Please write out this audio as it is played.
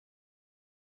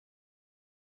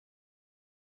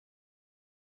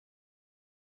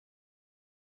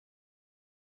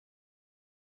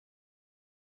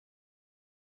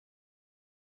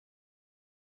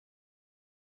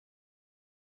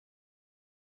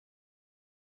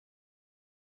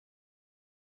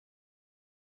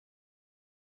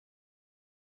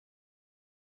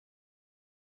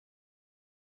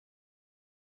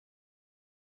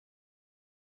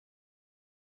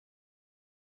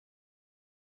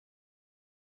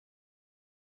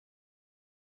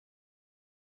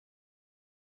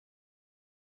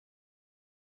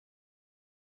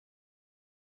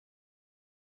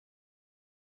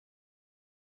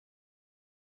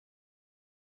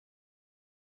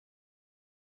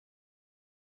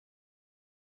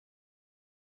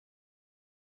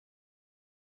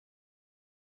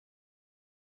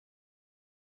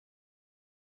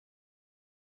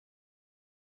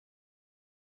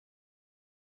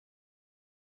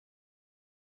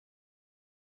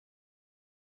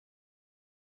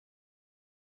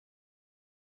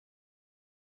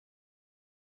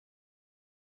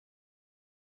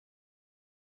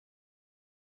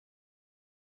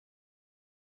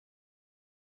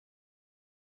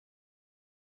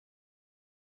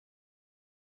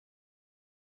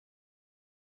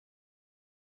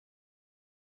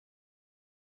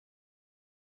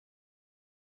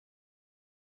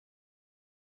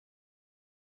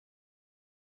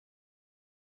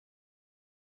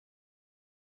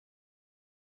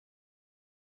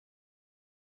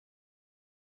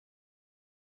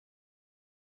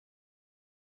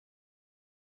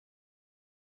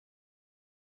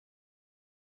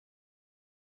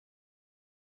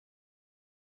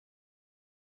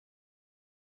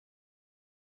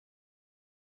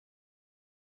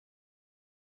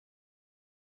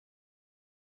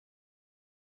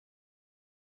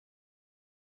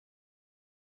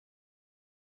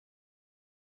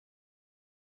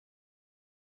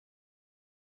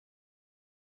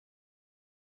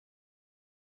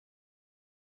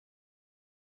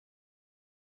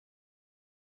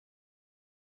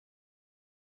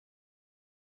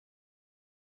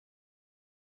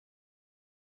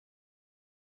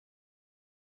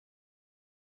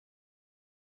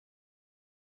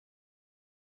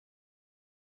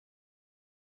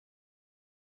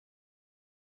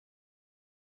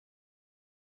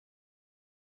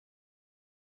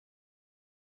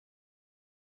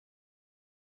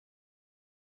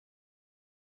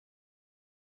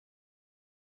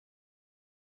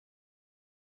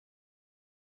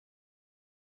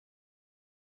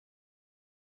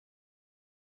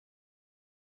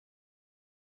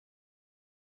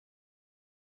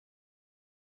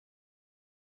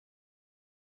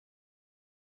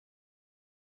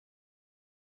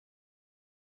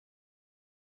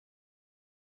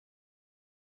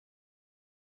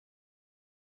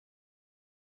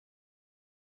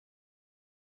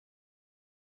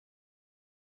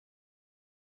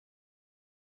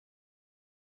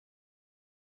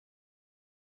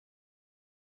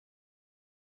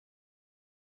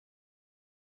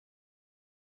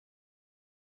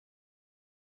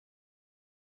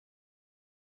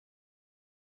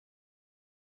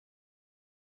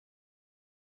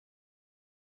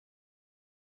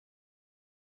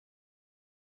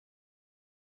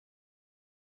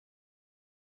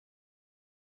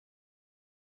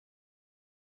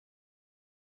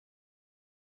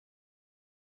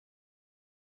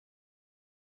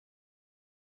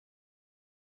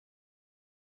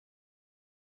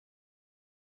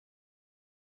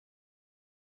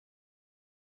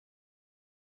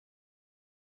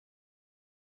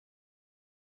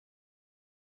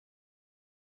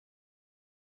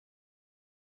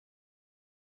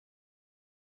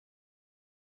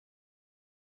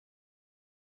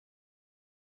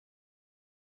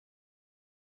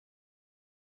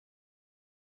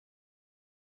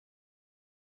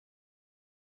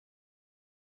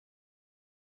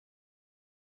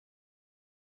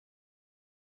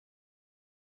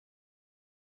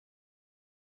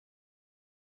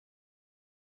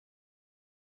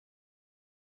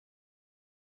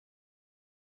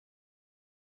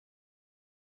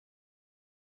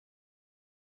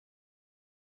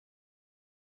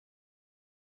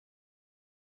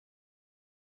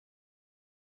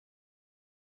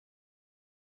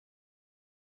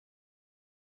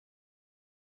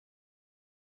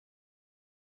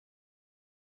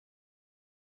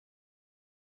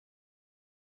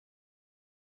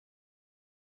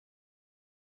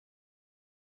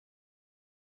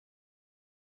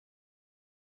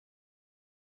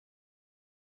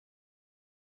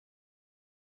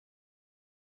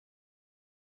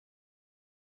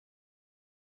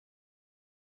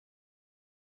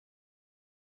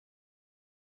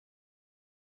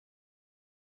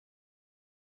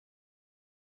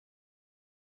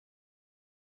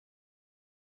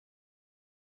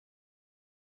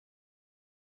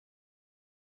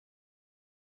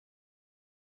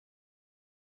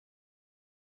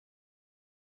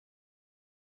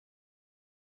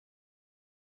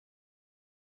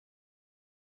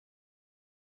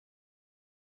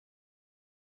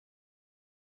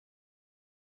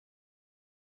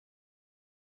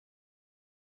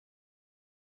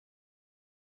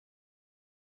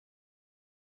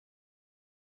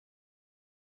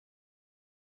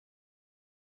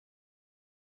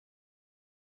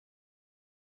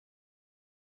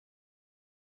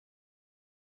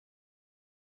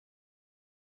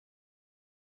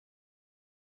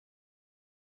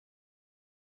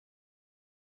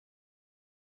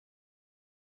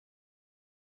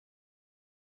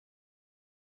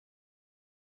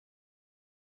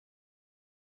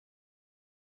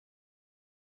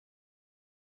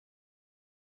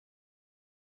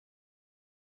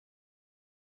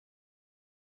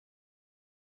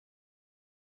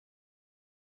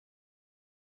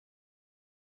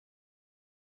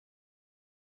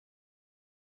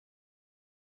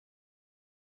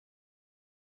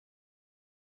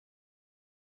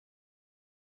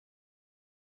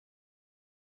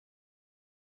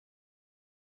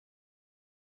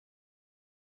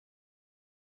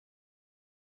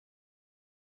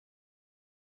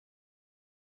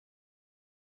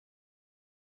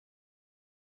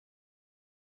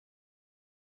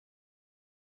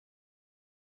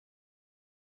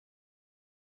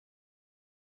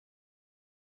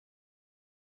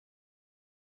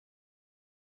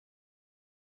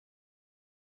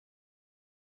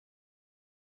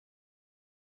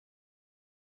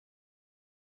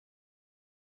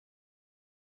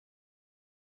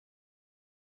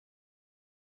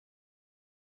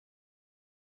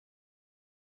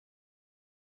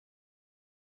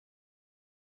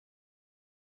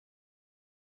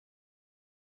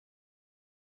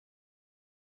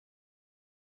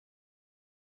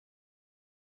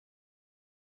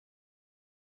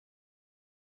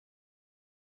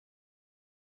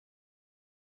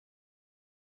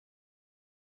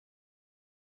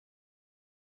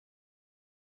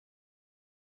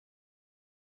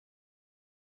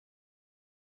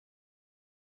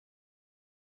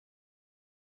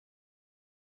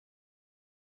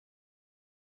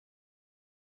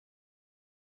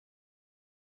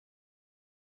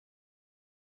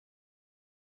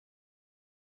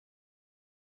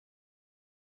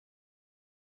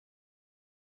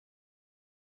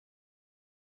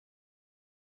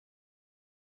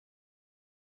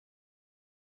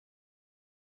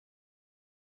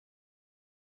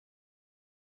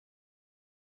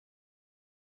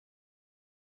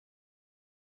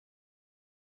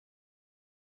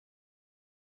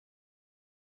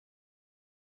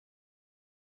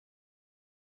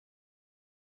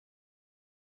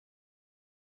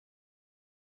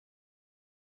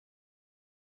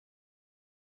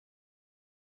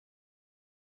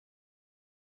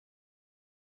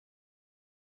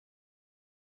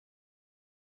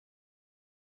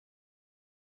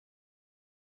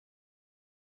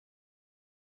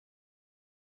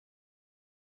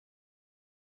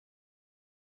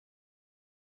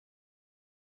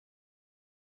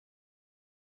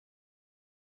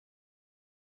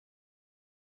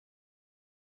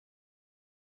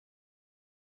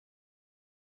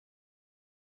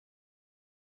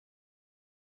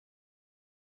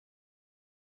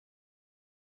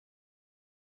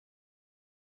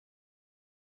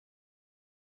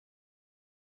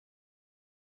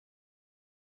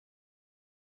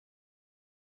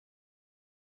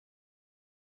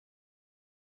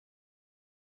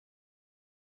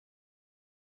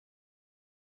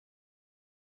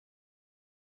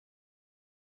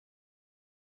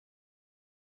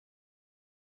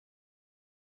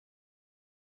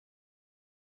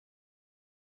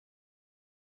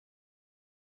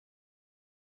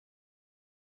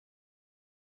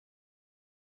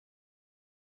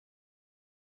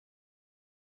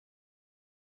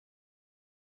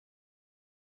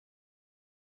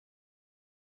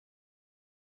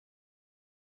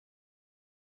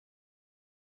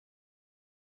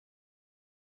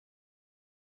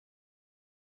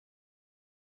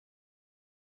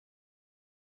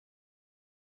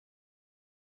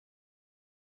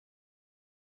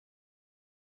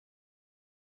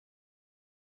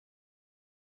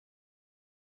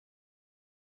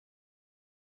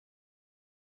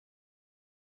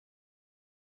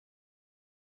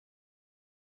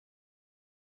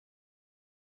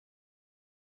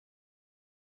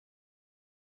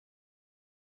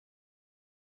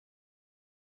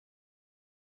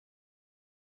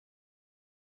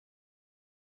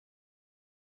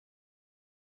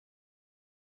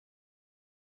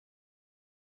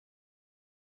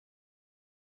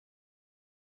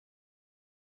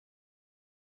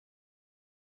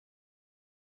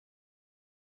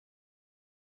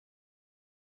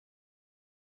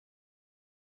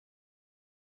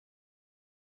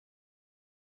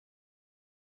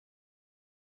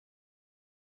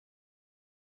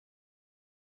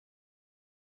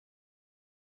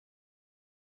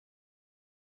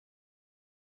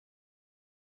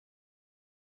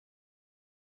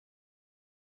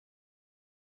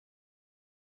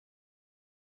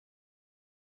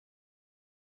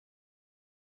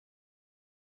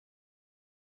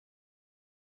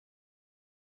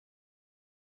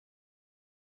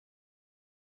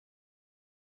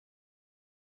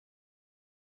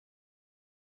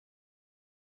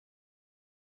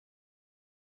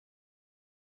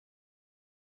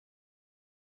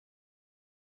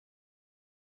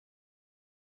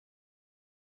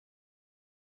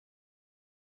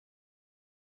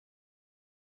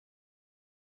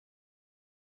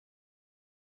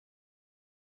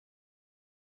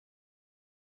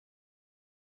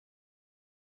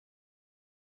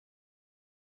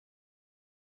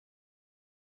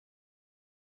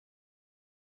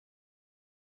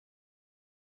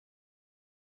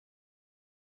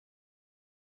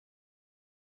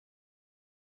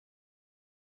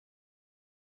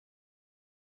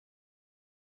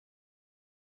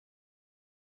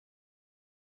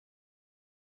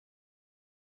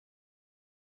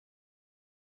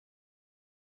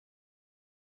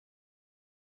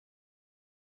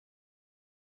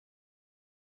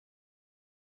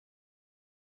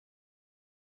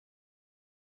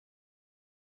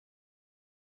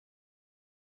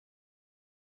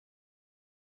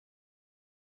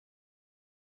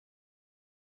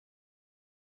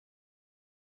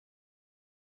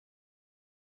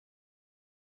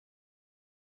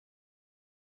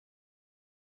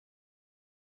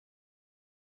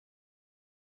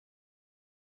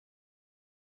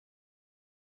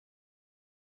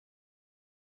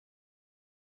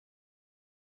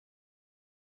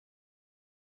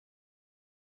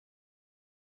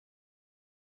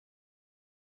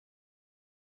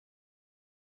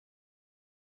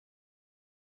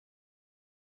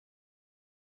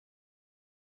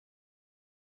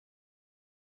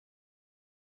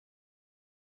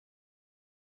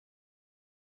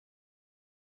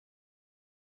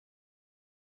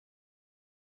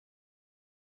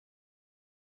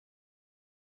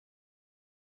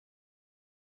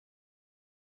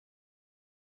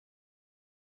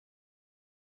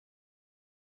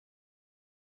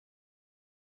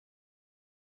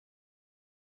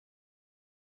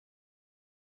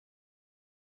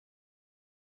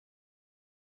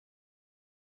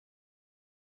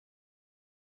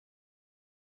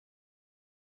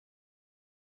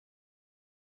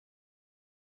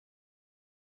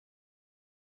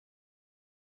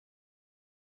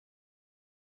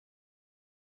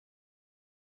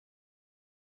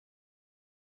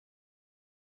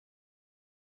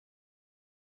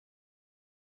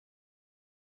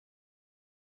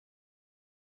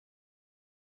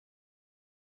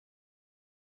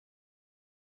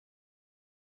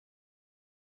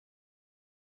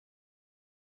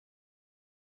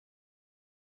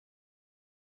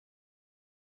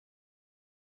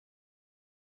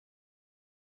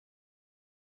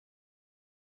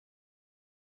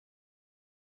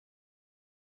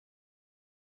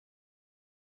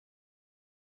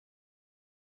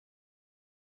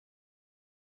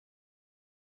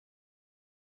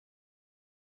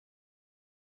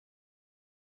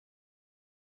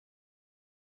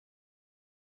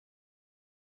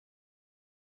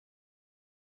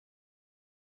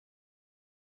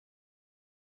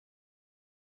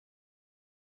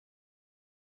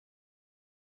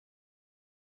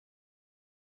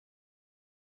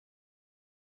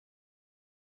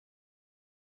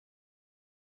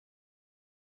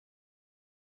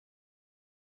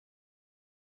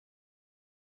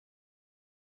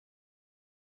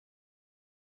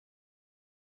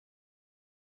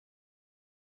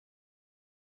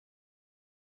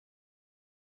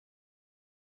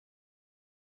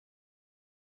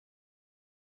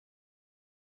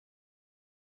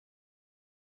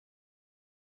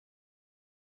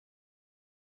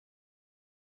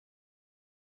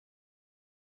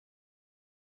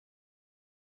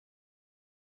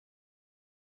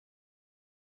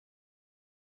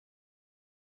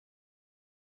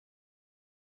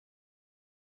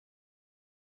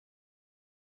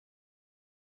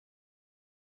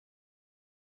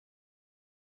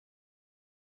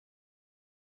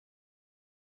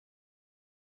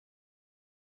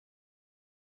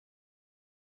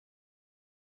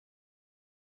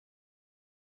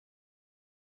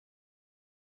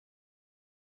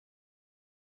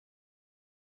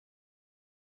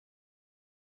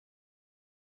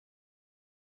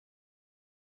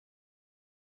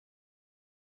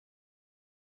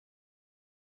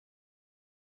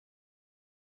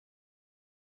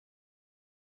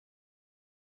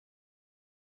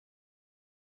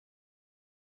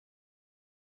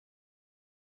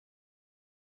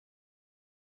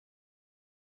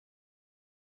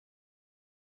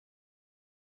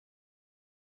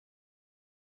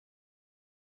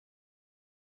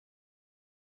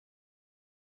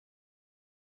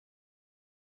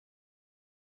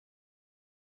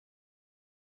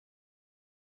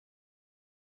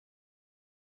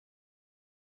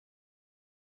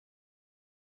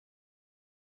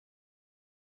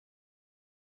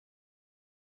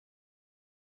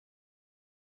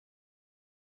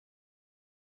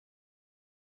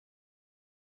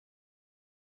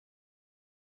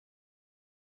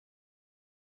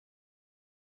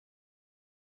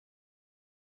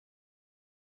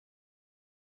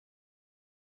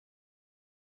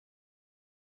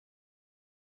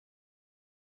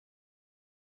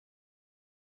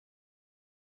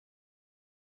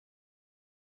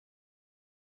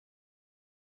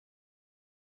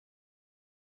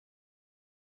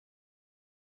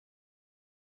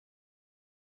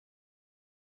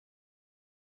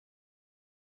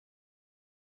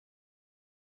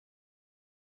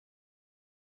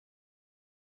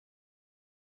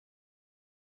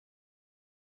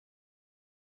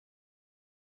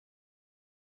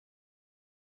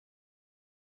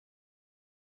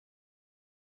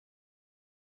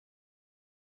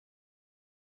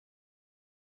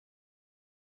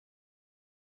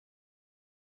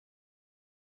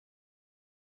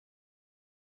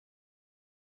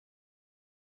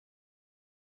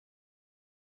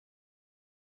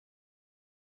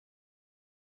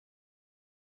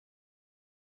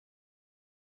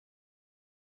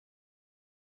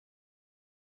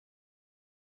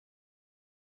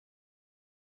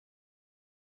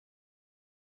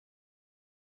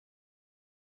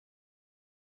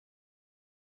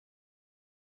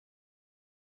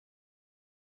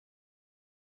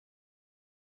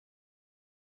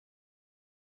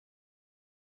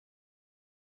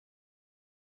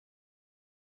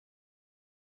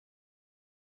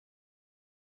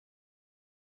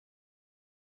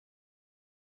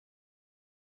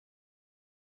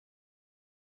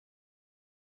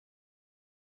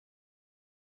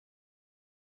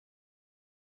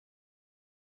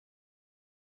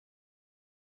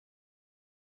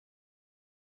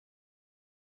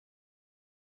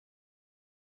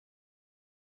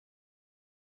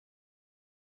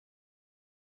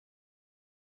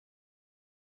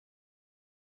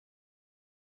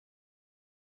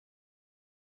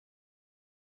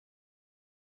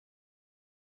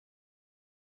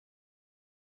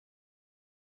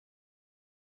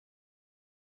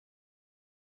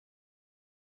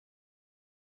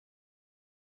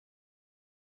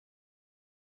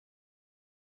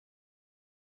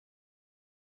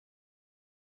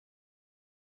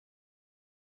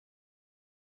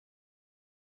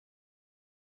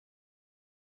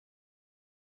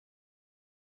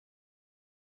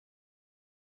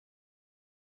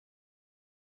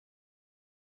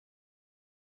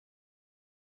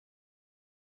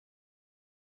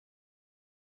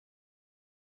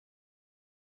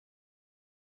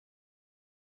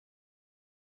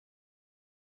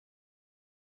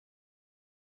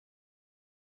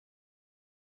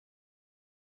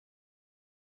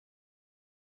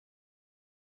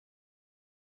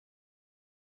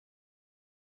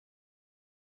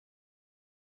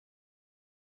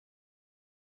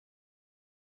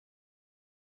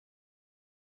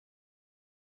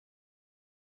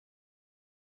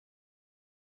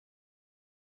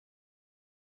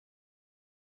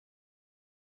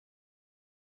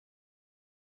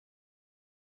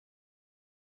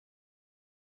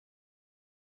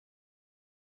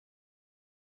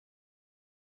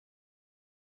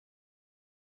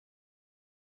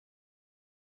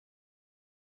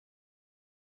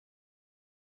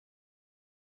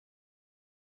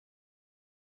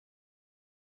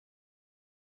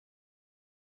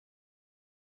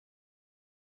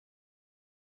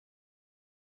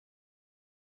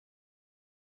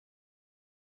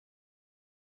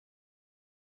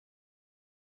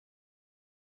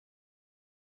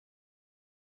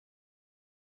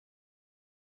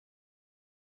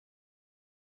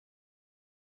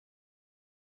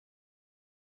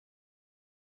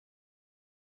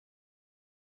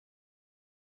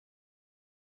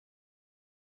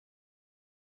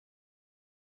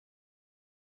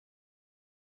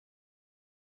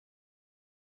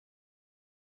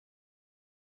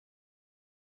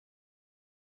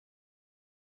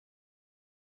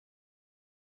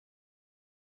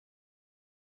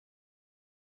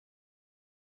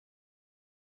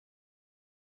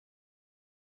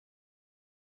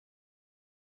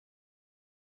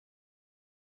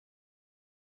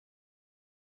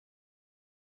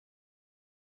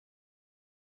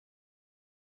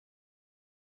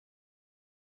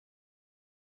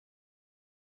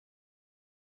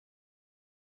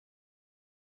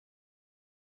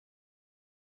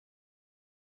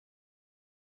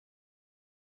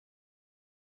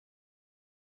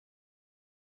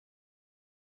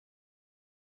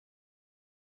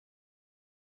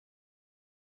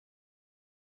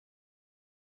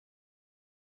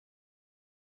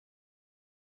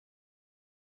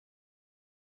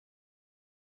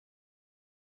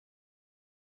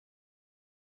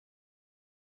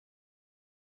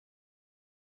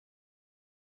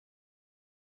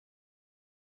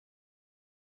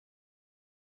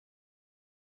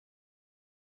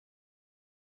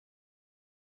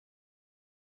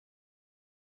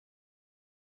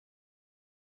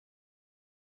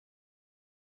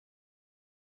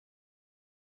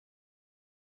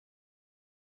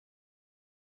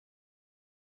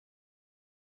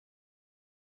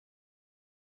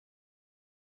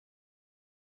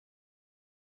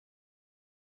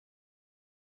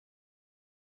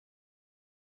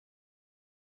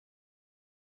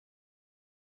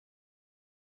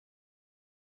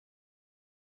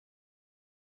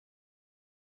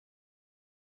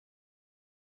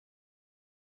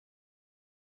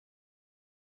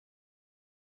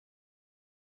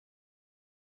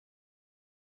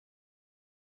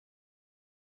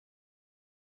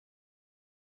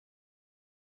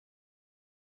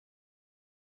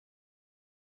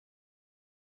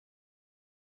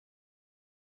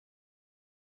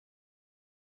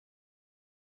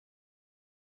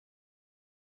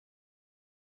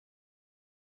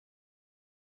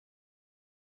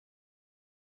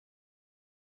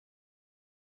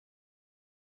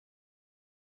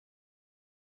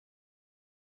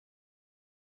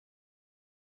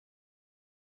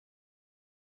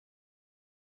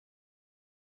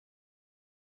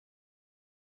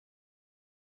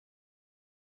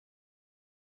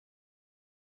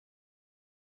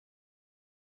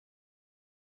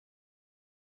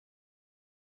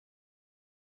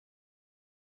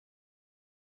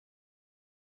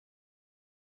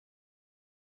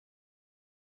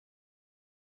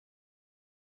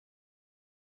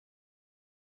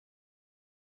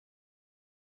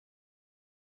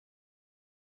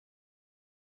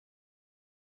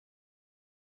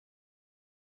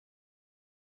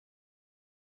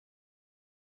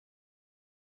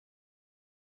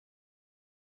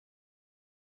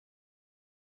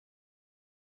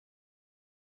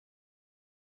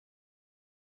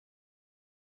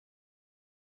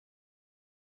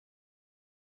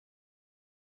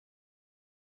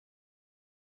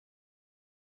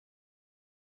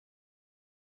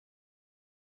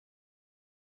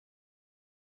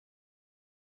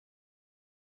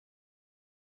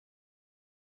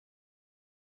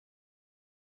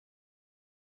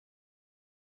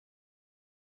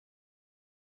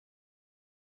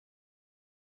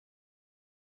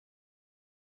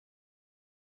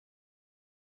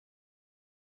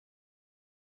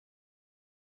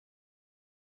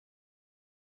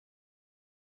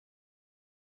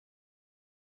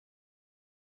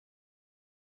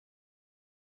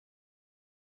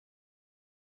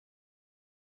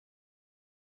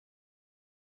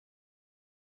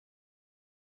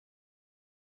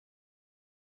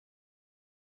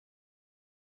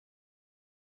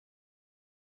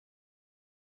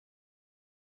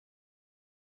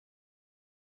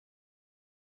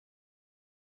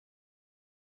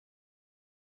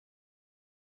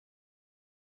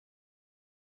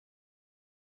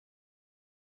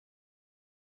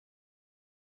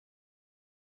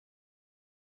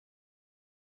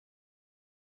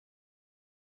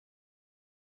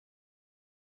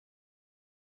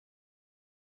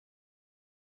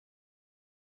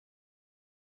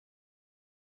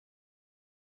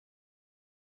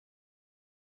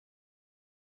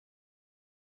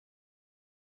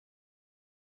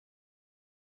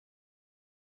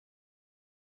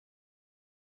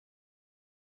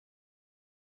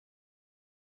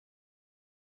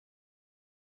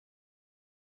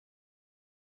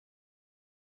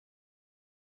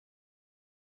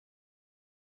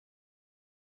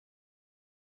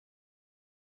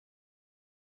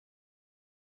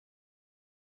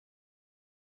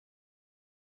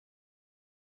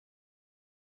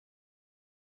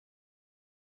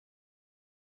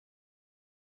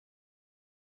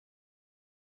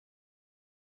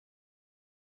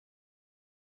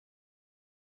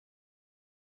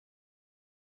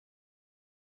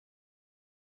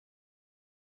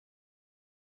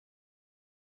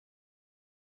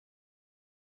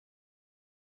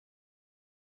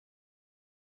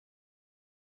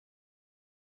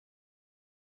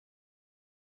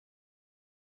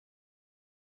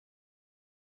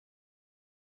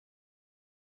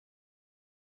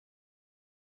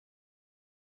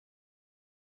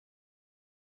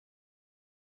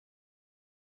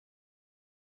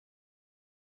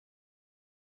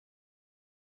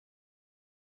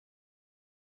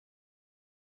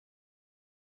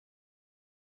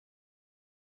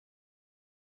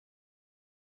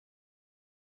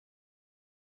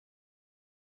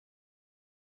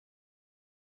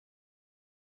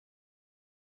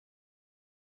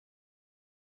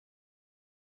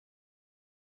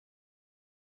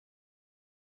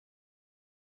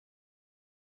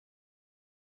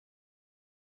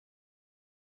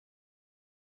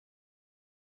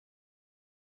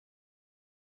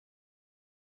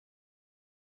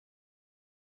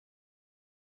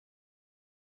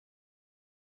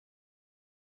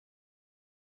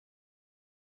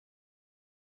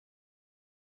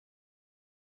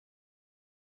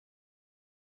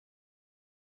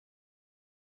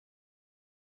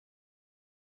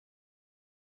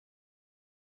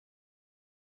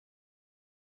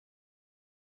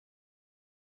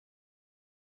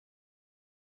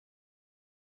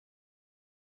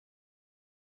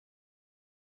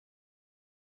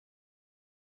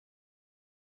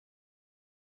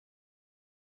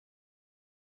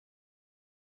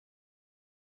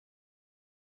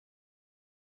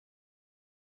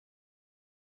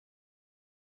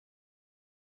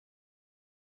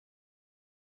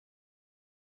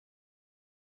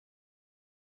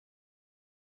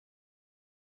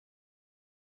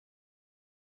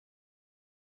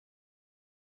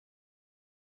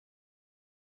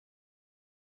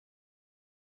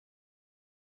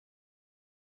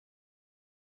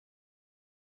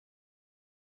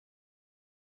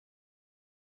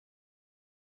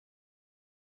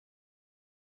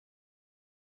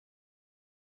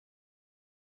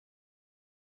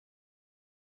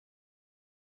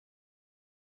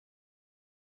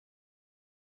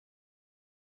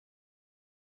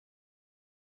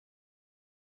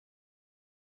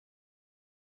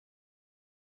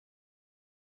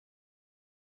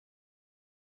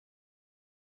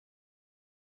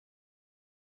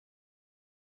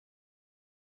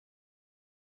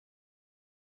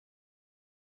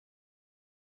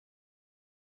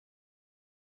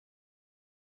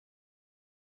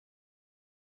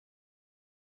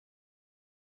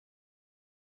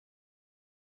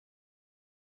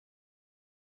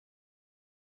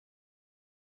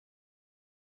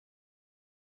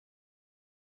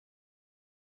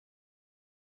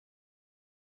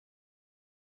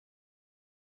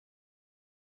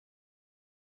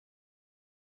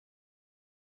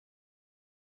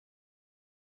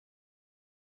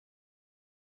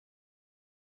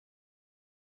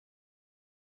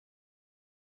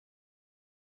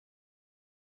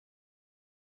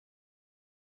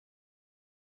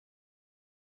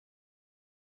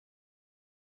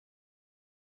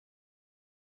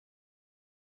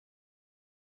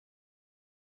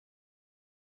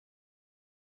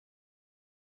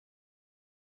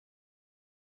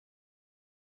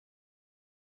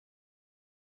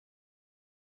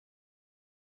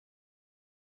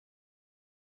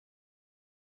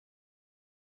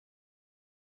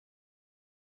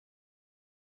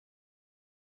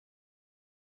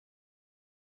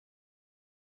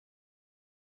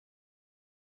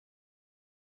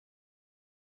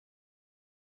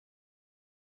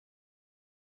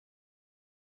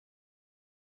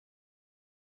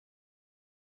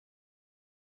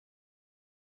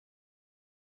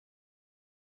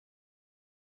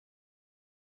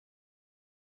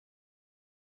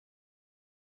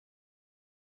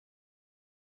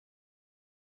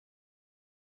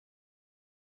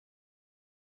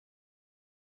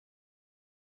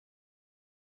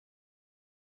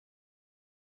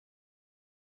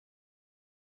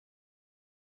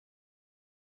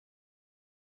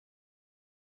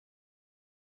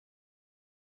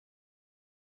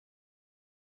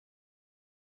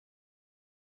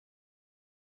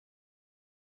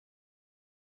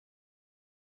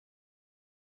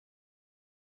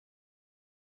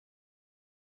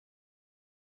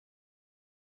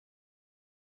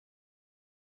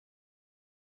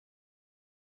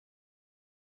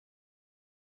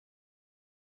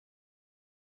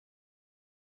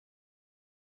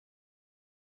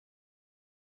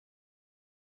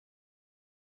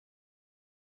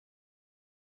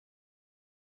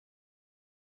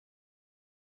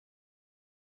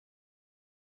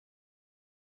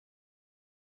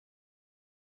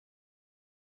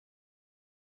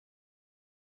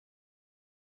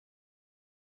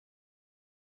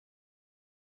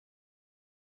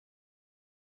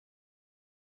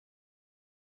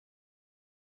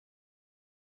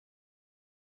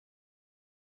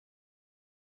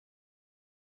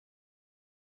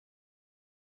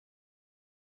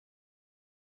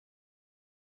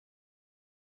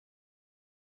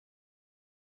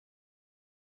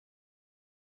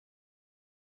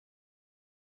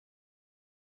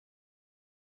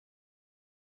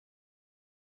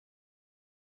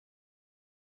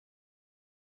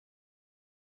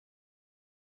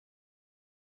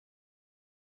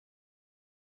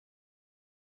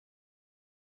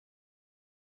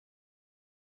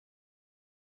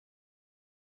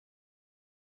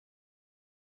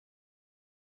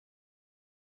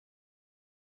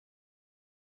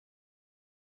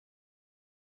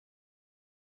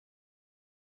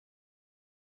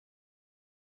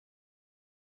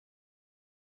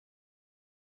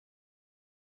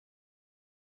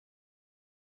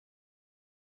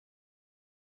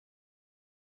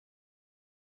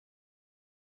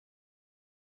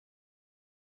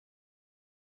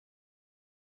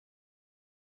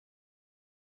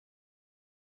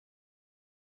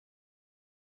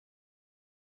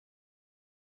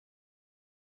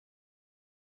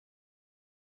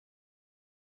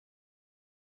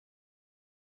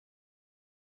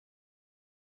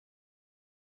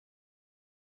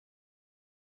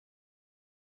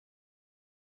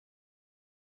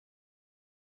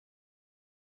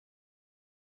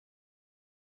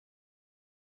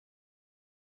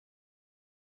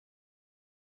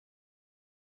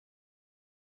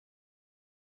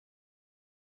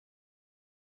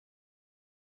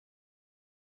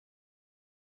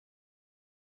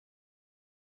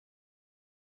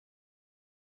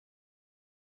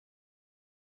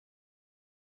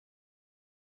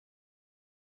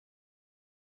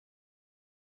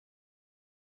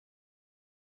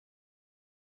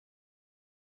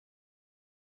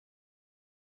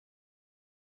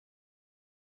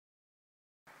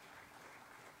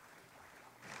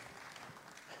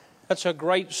That's a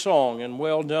great song and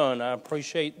well done. I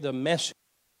appreciate the message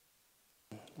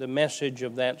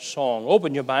of that song.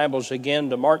 Open your Bibles again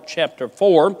to Mark chapter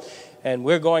 4, and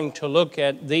we're going to look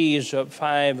at these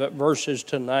 5 verses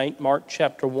tonight. Mark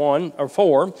chapter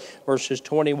 4, verses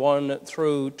 21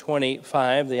 through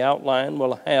 25. The outline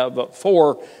will have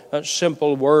 4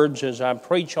 simple words as I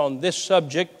preach on this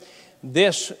subject.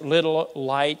 This little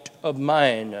light of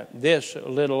mine, this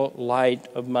little light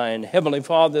of mine. Heavenly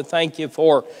Father, thank you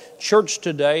for church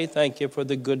today. Thank you for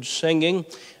the good singing.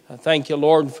 Thank you,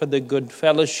 Lord, for the good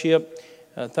fellowship.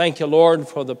 Thank you, Lord,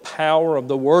 for the power of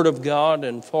the Word of God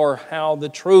and for how the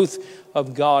truth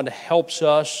of God helps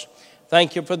us.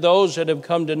 Thank you for those that have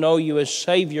come to know you as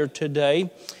Savior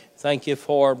today. Thank you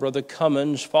for Brother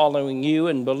Cummins following you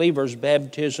in believer's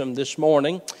baptism this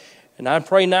morning. And I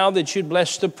pray now that you'd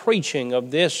bless the preaching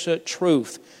of this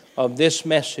truth, of this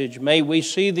message. May we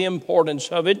see the importance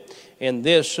of it in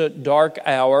this dark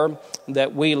hour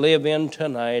that we live in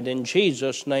tonight. In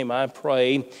Jesus' name I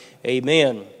pray,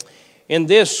 amen. In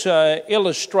this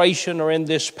illustration or in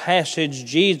this passage,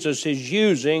 Jesus is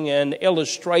using an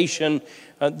illustration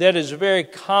that is a very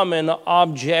common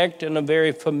object and a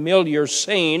very familiar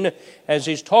scene as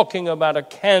he's talking about a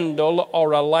candle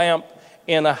or a lamp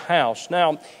in a house.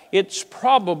 Now, it's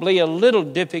probably a little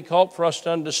difficult for us to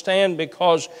understand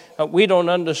because we don't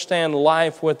understand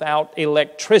life without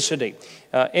electricity.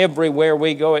 Everywhere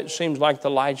we go, it seems like the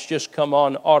lights just come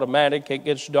on automatic. It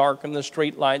gets dark and the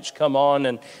street lights come on.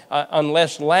 And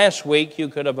unless last week you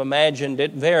could have imagined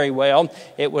it very well,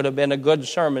 it would have been a good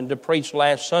sermon to preach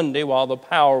last Sunday while the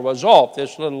power was off,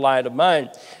 this little light of mine.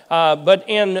 But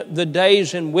in the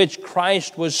days in which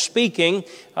Christ was speaking,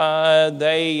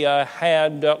 they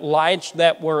had lights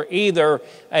that were either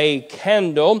a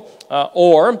candle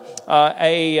or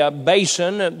a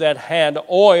basin that had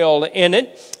oil in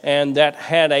it and that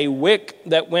had a wick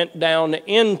that went down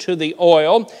into the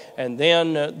oil, and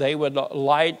then they would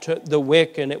light the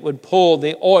wick and it would pull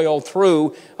the oil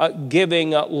through,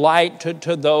 giving light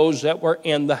to those that were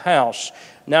in the house.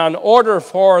 Now, in order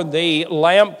for the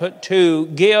lamp to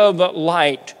give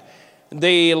light,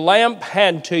 the lamp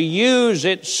had to use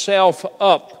itself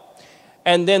up,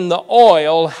 and then the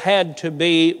oil had to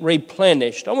be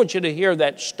replenished. I want you to hear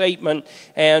that statement,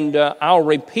 and I'll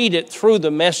repeat it through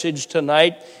the message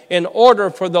tonight. In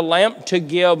order for the lamp to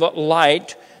give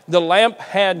light, the lamp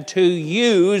had to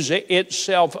use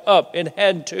itself up. It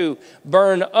had to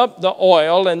burn up the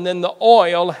oil, and then the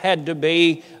oil had to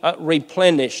be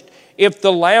replenished. If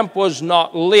the lamp was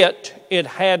not lit, it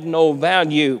had no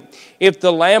value. If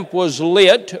the lamp was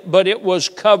lit, but it was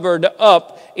covered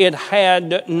up, it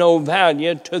had no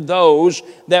value to those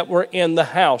that were in the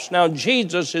house. Now,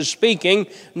 Jesus is speaking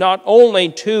not only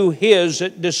to his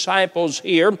disciples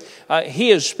here, he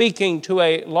is speaking to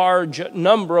a large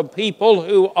number of people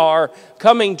who are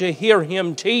coming to hear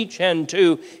him teach and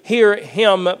to hear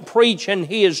him preach, and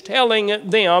he is telling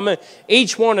them,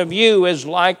 each one of you is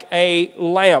like a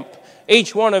lamp.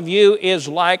 Each one of you is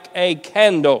like a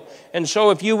candle. And so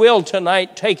if you will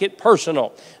tonight, take it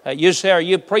personal. You say, are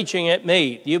you preaching at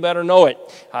me? You better know it.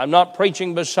 I'm not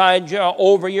preaching beside you,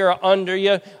 over you, under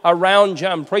you, around you.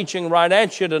 I'm preaching right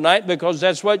at you tonight because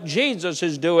that's what Jesus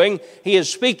is doing. He is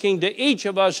speaking to each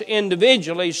of us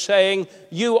individually, saying,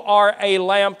 you are a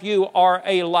lamp, you are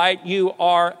a light, you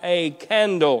are a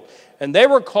candle. And they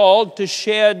were called to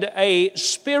shed a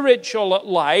spiritual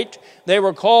light. They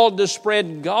were called to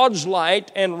spread God's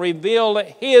light and reveal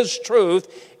his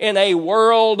truth in a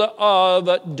world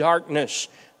of darkness.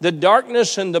 The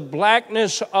darkness and the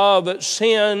blackness of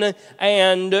sin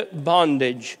and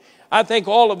bondage. I think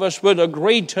all of us would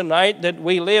agree tonight that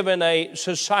we live in a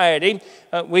society,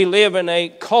 we live in a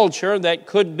culture that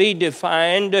could be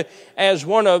defined as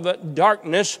one of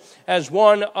darkness, as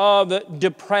one of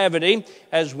depravity,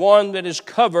 as one that is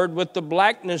covered with the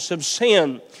blackness of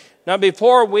sin. Now,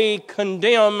 before we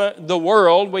condemn the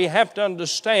world, we have to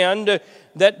understand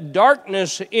that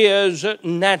darkness is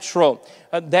natural.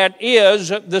 That is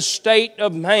the state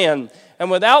of man. And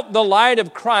without the light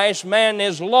of Christ, man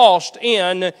is lost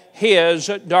in his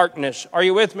darkness. Are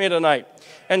you with me tonight?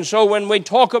 And so when we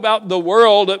talk about the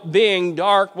world being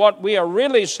dark, what we are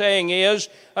really saying is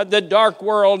the dark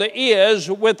world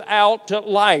is without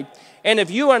light. And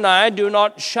if you and I do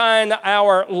not shine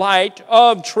our light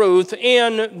of truth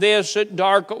in this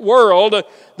dark world,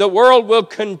 the world will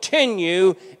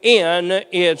continue in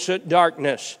its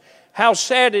darkness. How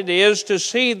sad it is to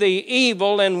see the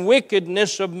evil and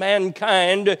wickedness of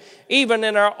mankind, even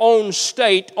in our own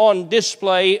state, on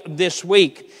display this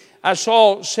week. I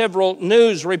saw several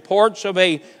news reports of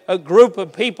a group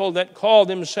of people that call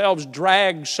themselves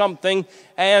Drag Something,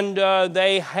 and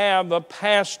they have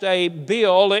passed a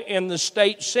bill in the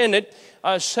state Senate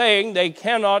saying they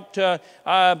cannot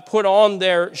put on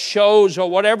their shows or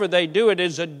whatever they do. It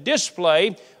is a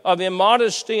display of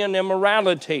immodesty and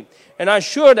immorality. And I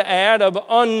should add of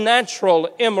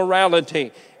unnatural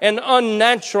immorality and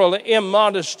unnatural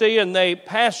immodesty. And they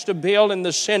passed a bill in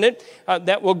the Senate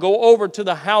that will go over to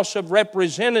the House of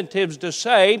Representatives to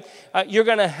say you're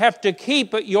going to have to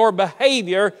keep your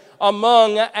behavior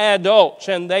among adults.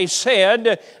 And they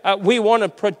said we want to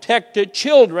protect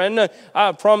children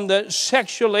from the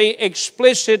sexually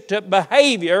explicit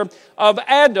behavior of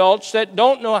adults that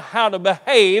don't know how to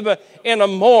behave in a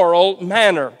moral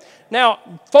manner. Now,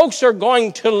 folks are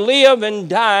going to live and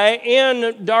die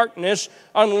in darkness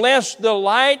unless the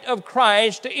light of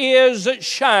Christ is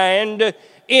shined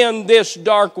in this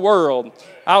dark world.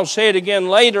 I'll say it again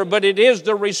later, but it is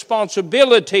the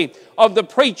responsibility of the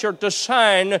preacher to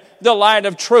shine the light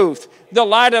of truth, the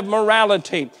light of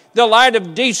morality, the light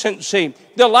of decency,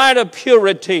 the light of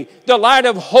purity, the light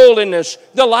of holiness,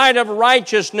 the light of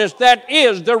righteousness. That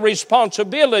is the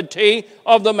responsibility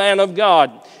of the man of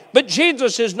God. But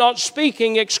Jesus is not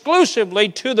speaking exclusively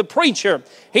to the preacher.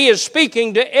 He is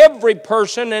speaking to every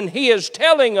person, and He is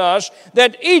telling us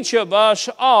that each of us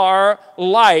are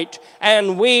light,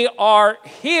 and we are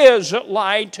His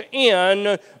light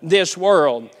in this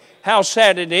world. How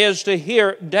sad it is to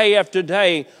hear day after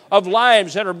day of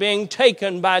lives that are being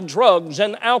taken by drugs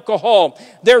and alcohol.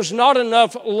 There's not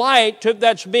enough light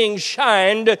that's being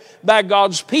shined by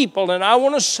God's people. And I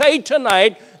want to say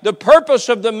tonight, the purpose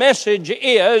of the message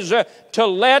is to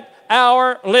let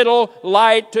our little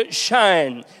light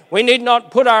shine. We need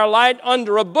not put our light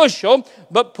under a bushel,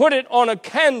 but put it on a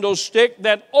candlestick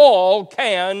that all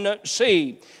can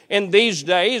see. In these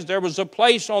days, there was a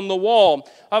place on the wall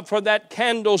for that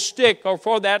candlestick or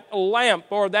for that lamp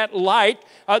or that light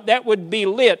that would be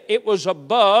lit. It was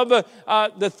above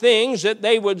the things that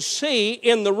they would see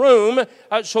in the room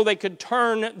so they could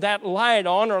turn that light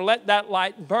on or let that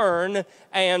light burn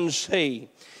and see.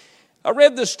 I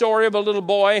read the story of a little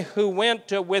boy who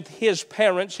went with his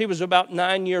parents. He was about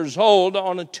 9 years old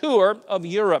on a tour of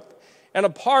Europe. And a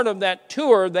part of that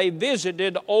tour, they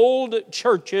visited old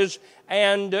churches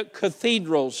and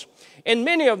cathedrals. In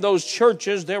many of those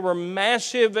churches, there were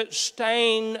massive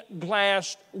stained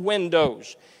glass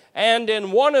windows. And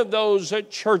in one of those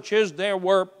churches, there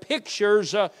were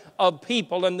pictures of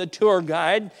people. And the tour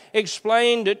guide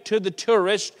explained to the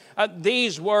tourist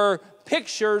these were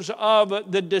pictures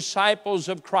of the disciples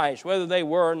of Christ. Whether they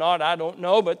were or not, I don't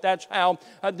know, but that's how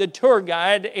the tour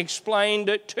guide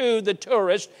explained to the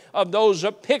tourist of those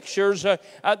pictures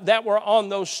that were on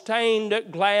those stained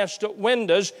glass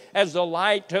windows as the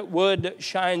light would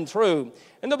shine through.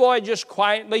 And the boy just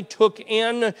quietly took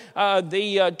in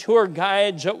the tour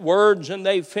guide's words, and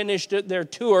they finished their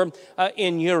tour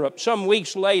in Europe. Some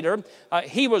weeks later,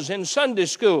 he was in Sunday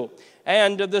school.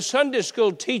 And the Sunday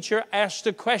school teacher asked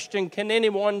the question, can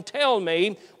anyone tell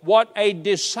me what a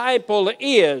disciple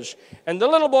is? And the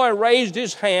little boy raised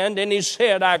his hand and he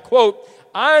said, I quote,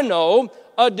 I know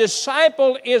a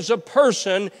disciple is a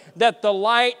person that the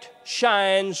light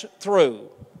shines through.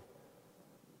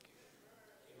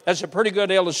 That's a pretty good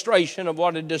illustration of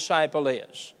what a disciple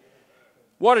is.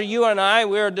 What are you and I?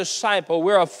 We're a disciple.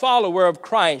 We're a follower of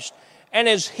Christ. And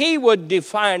as he would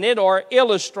define it or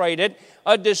illustrate it,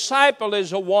 a disciple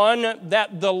is a one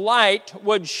that the light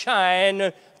would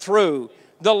shine through.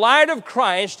 The light of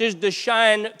Christ is to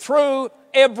shine through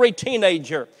every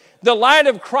teenager. The light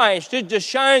of Christ is to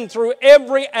shine through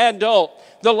every adult.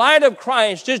 The light of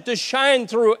Christ is to shine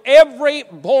through every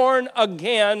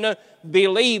born-again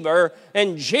believer.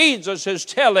 And Jesus is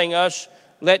telling us,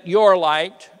 let your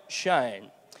light shine.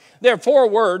 There are 4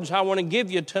 words I want to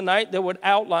give you tonight that would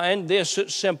outline this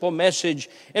simple message.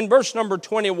 In verse number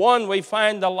 21, we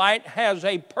find the light has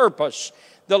a purpose.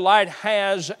 The light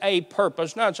has a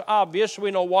purpose. Now, it's obvious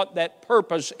we know what that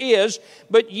purpose is,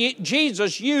 but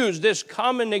Jesus used this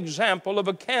common example of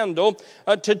a candle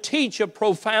to teach a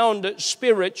profound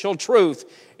spiritual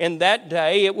truth. In that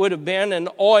day, it would have been an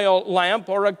oil lamp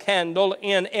or a candle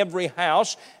in every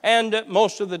house, and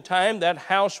most of the time that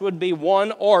house would be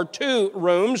 1 or 2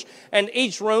 rooms, and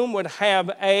each room would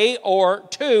have a or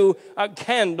 2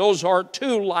 candles or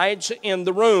 2 lights in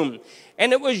the room.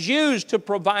 And it was used to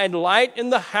provide light in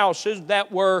the houses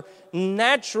that were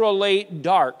naturally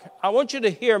dark. I want you to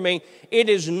hear me. It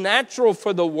is natural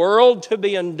for the world to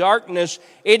be in darkness.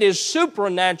 It is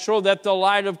supernatural that the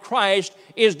light of Christ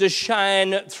is to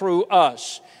shine through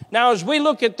us. Now, as we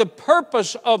look at the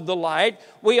purpose of the light,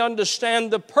 we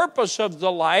understand the purpose of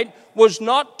the light was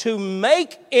not to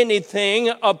make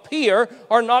anything appear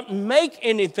or not make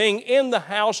anything in the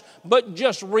house, but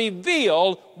just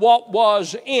reveal what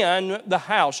was in the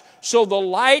house. So the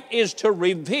light is to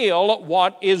reveal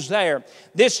what is there.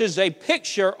 This is a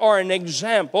picture or an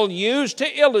example used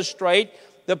to illustrate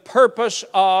the purpose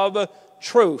of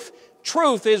truth.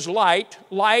 Truth is light.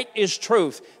 Light is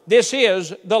truth. This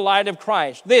is the light of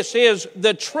Christ. This is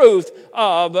the truth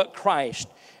of Christ.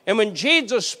 And when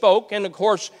Jesus spoke, and of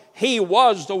course, He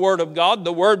was the Word of God.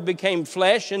 The Word became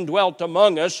flesh and dwelt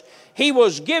among us. He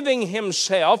was giving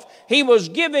Himself. He was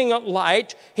giving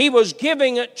light. He was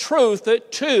giving truth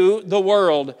to the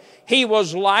world. He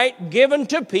was light given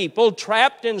to people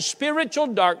trapped in spiritual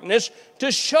darkness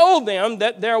to show them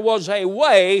that there was a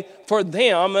way for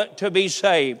them to be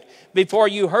saved. Before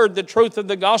you heard the truth of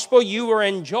the gospel, you were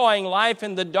enjoying life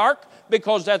in the dark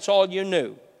because that's all you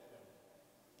knew.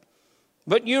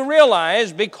 But you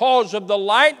realize because of the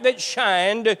light that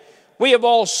shined, we have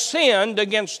all sinned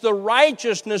against the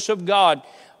righteousness of God.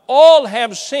 All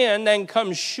have sinned and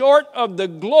come short of the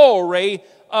glory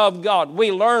of God.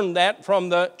 We learn that from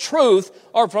the truth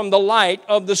or from the light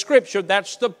of the Scripture.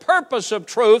 That's the purpose of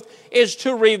truth, is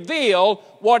to reveal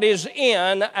what is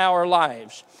in our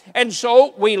lives. And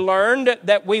so we learned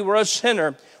that we were a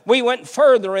sinner. We went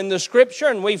further in the Scripture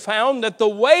and we found that the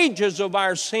wages of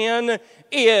our sin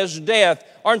is death.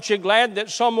 Aren't you glad that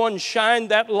someone shined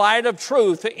that light of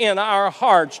truth in our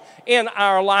hearts, in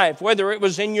our life, whether it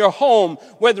was in your home,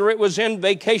 whether it was in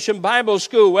Vacation Bible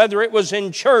School, whether it was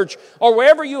in church, or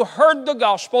wherever you heard the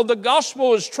gospel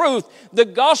was truth. The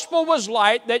gospel was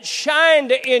light that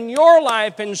shined in your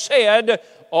life and said,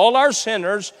 all are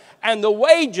sinners, and the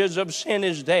wages of sin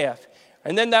is death.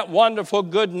 And then that wonderful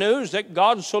good news that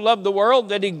God so loved the world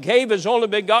that He gave His only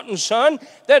begotten Son,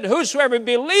 that whosoever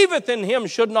believeth in Him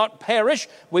should not perish.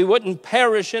 We wouldn't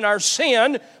perish in our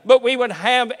sin, but we would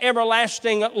have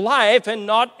everlasting life and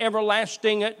not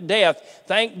everlasting death.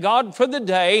 Thank God for the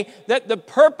day that the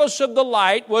purpose of the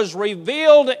light was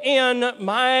revealed in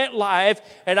my life,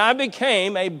 and I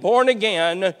became a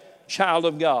born-again child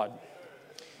of God.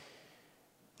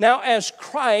 Now, as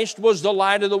Christ was the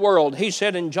light of the world, He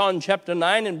said in John chapter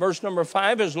 9 and verse number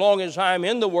 5, as long as I am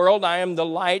in the world, I am the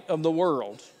light of the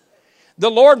world.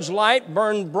 The Lord's light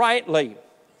burned brightly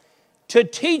to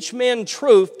teach men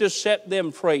truth, to set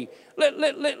them free.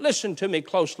 Listen to me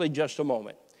closely just a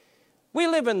moment. We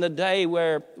live in the day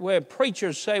where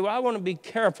preachers say, well, I want to be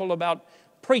careful about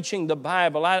preaching the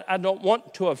Bible. I don't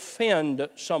want to offend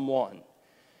someone.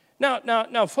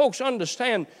 Now, folks,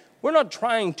 understand, we're not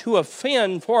trying to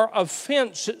offend for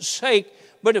offense's sake,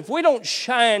 but if we don't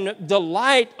shine the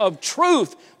light of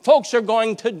truth, folks are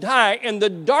going to die in the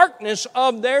darkness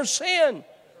of their sin.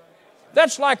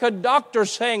 That's like a doctor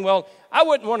saying, well, I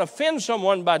wouldn't want to offend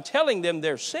someone by telling them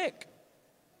they're sick.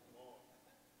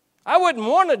 I wouldn't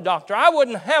want a doctor. I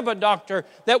wouldn't have a doctor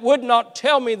that would not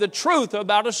tell me the truth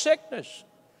about a sickness.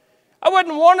 I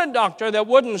wouldn't want a doctor that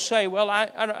wouldn't say, well, I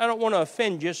don't want to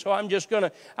offend you, so I'm going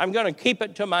to keep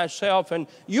it to myself and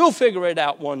you'll figure it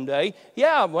out one day.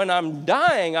 Yeah, when I'm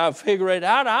dying, I'll figure it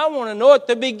out. I want to know at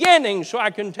the beginning so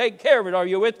I can take care of it. Are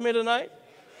you with me tonight?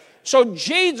 So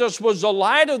Jesus was the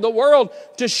light of the world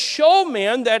to show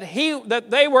men that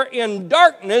they were in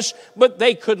darkness, but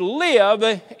they could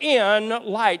live in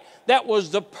light. That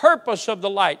was the purpose of the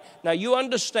light. Now you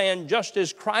understand, just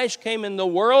as Christ came into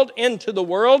the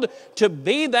world to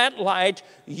be that light,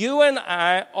 you and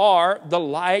I are the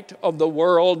light of the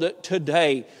world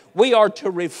today. We are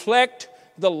to reflect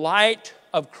the light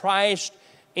of Christ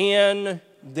in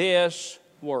this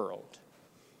world.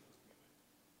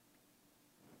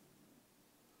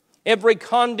 Every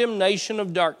condemnation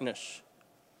of darkness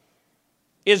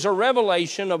is a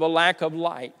revelation of a lack of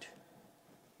light.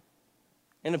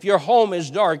 And if your home is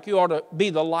dark, you ought to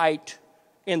be the light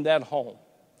in that home.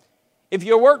 If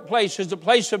your workplace is a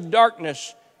place of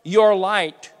darkness, your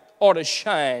light ought to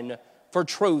shine for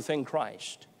truth in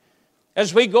Christ.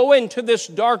 As we go into this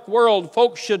dark world,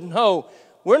 folks should know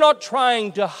we're not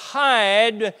trying to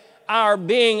hide our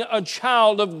being a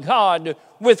child of God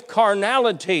with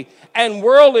carnality and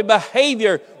worldly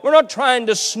behavior. We're not trying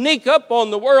to sneak up on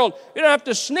the world. You don't have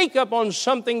to sneak up on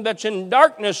something that's in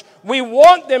darkness. We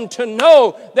want them to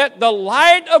know that the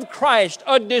light of Christ,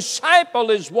 a disciple,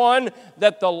 is one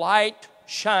that the light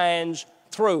shines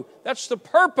through. That's the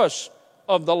purpose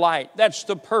of the light. That's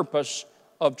the purpose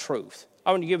of truth.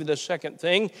 I want to give you the second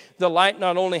thing. The light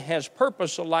not only has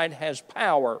purpose, the light has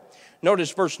power.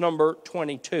 Notice verse number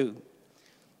 22.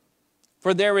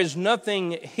 For there is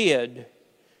nothing hid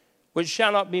which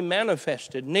shall not be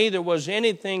manifested, neither was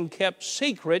anything kept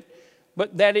secret,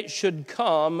 but that it should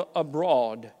come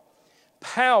abroad.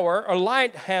 Power, or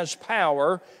light has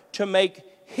power to make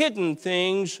hidden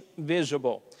things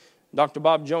visible. Dr.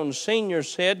 Bob Jones Sr.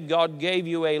 said, God gave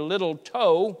you a little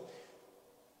toe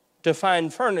to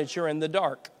find furniture in the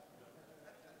dark.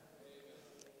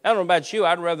 I don't know about you,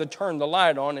 I'd rather turn the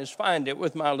light on as find it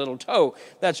with my little toe.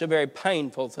 That's a very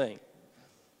painful thing.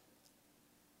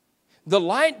 The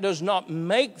light does not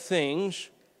make things,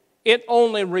 it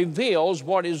only reveals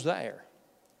what is there.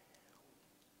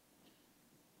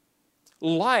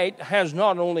 Light has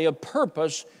not only a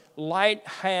purpose, light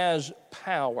has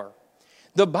power.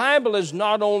 The Bible is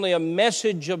not only a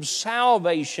message of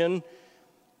salvation,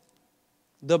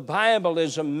 the Bible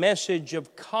is a message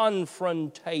of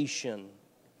confrontation.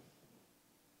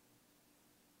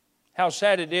 How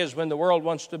sad it is when the world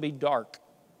wants to be dark.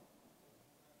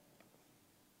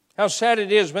 How sad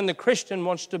it is when the Christian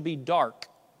wants to be dark.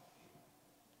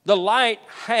 The light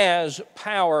has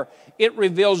power. It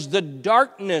reveals the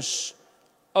darkness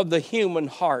of the human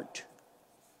heart.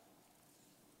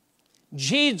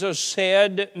 Jesus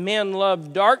said men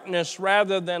love darkness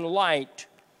rather than light.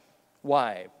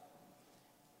 Why?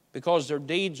 Because their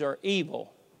deeds are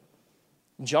evil.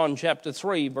 John chapter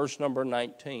 3, verse number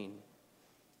 19.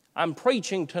 I'm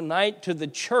preaching tonight to the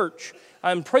church.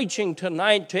 I'm preaching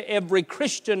tonight to every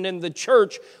Christian in the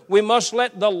church. We must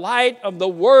let the light of the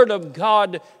Word of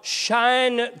God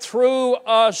shine through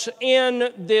us in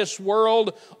this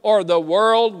world, or the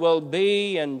world will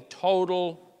be in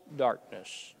total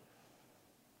darkness.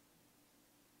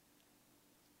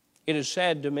 It is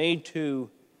sad to me to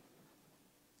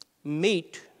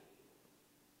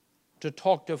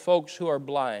talk to folks who are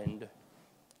blind.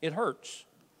 It hurts.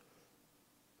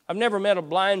 I've never met a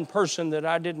blind person that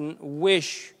I didn't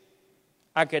wish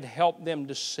I could help them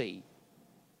to see.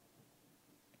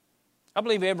 I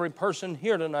believe every person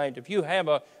here tonight, if you have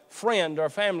a friend or a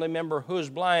family member who is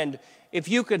blind, if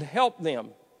you could help them,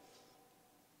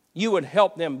 you would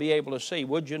help them be able to see,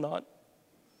 would you not?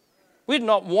 We'd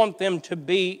not want them to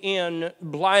be in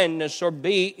blindness or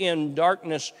be in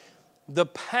darkness. The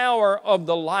power of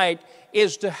the light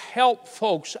is to help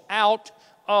folks out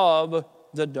of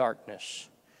the darkness.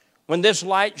 When this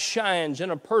light shines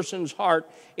in a person's heart,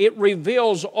 it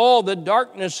reveals all the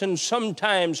darkness, and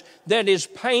sometimes that is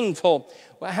painful.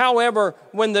 However,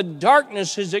 when the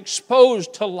darkness is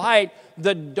exposed to light,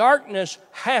 the darkness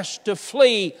has to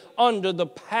flee under the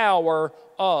power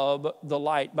of the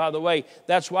light. By the way,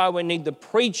 that's why we need the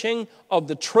preaching of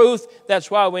the truth. That's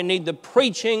why we need the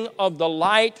preaching of the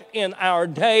light in our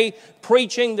day.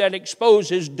 Preaching that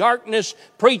exposes darkness.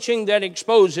 Preaching that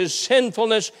exposes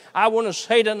sinfulness. I want to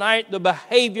say tonight, the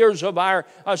behaviors of our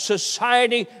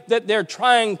society that they're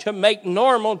trying to make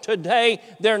normal today,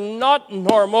 they're not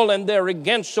normal, and they're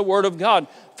against the Word of God.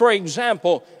 For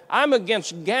example, I'm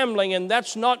against gambling, and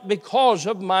that's not because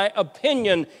of my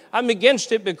opinion. I'm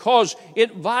against it because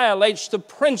it violates the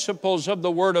principles of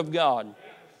the Word of God.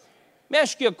 Let me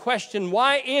ask you a question.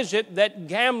 Why is it that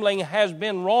gambling has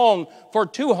been wrong for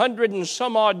 200 and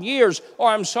some odd years,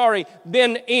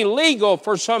 been illegal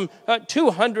for some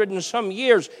 200 and some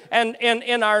years, and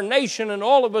in our nation, and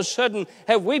all of a sudden,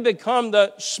 have we become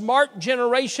the smart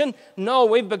generation? No,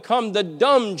 we've become the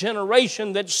dumb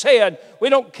generation that said, we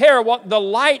don't care what the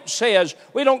light says.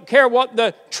 We don't care what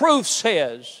the truth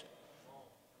says.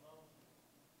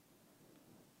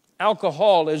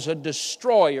 Alcohol is a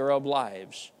destroyer of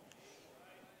lives.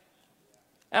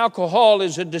 Alcohol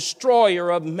is a destroyer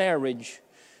of marriage.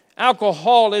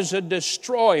 Alcohol is a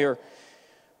destroyer.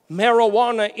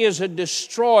 Marijuana is a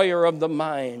destroyer of the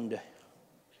mind.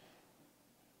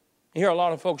 You hear a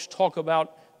lot of folks talk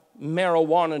about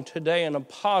marijuana today in a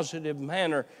positive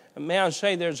manner. May I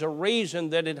say there's a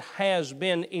reason that it has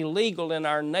been illegal in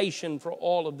our nation for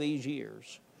all of these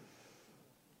years.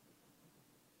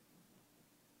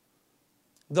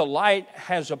 The light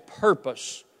has a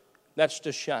purpose, that's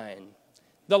to shine.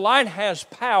 The light has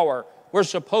power. We're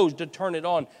supposed to turn it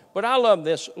on. But I love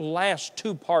this last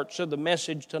two parts of the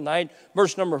message tonight.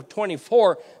 Verse number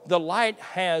 24, the light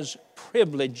has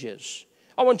privileges.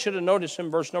 I want you to notice in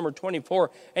verse number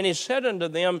 24, and he said unto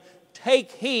them,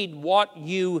 take heed what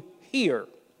you hear.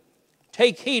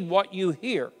 Take heed what you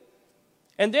hear.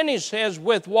 And then he says,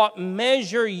 with what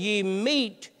measure ye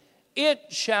mete, it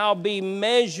shall be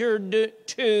measured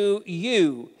to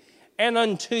you. And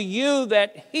unto you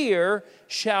that hear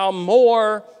shall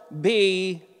more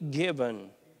be given.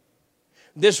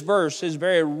 This verse is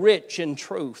very rich in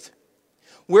truth.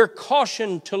 We're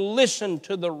cautioned to listen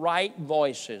to the right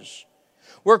voices.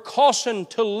 We're cautioned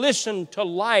to listen to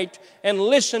light and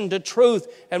listen to truth.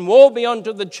 And woe be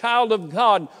unto the child of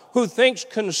God who thinks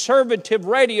conservative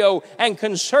radio and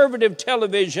conservative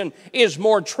television is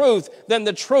more truth than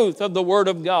the truth of the Word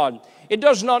of God. It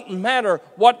does not matter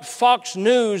what Fox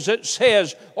News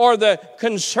says or the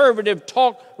conservative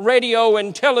talk radio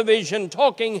and television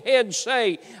talking heads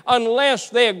say, unless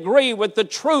they agree with the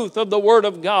truth of the Word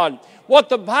of God. What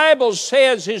the Bible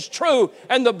says is true,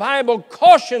 and the Bible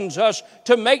cautions us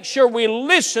to make sure we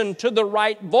listen to the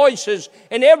right voices.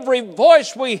 And every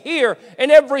voice we hear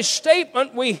and every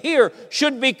statement we hear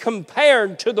should be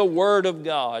compared to the Word of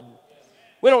God.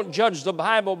 We don't judge the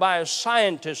Bible by a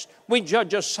scientist. We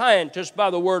judge a scientist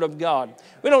by the Word of God.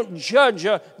 We don't judge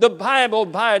the Bible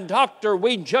by a doctor.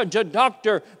 We judge a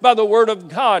doctor by the Word of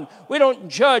God. We don't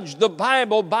judge the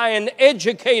Bible by an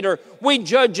educator. We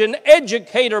judge an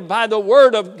educator by the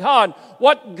Word of God.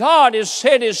 What God has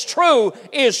said is true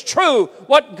is true.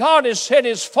 What God has said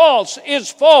is false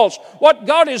is false. What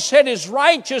God has said is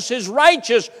righteous is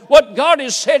righteous. What God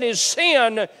has said is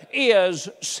sin is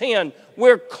sin.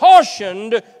 We're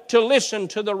cautioned to listen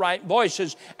to the right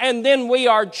voices. And then we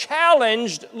are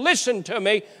challenged, listen to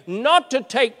me, not to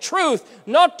take truth,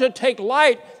 not to take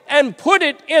light and put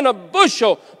it in a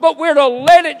bushel, but we're to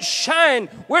let it shine.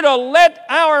 We're to let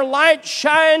our light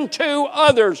shine to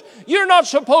others. You're not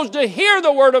supposed to hear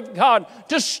the Word of God,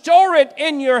 to store it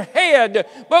in your head,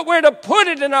 but we're to put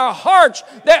it in our hearts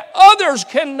that others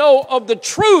can know of the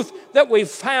truth that we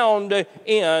found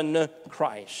in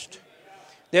Christ.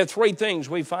 There are three things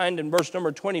we find in verse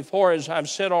number 24. As I've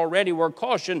said already, we're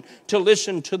cautioned to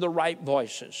listen to the right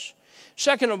voices.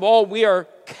 Second of all, we are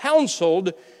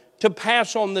counseled to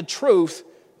pass on the truth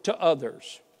to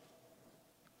others.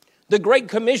 The Great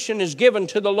Commission is given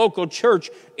to the local church.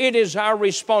 It is our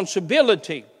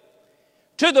responsibility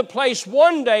to the place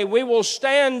one day we will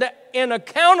stand in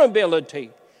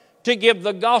accountability to give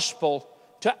the gospel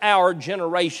to our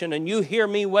generation. And you hear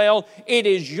me well, it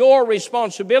is your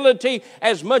responsibility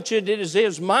as much as it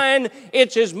is mine.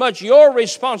 It's as much your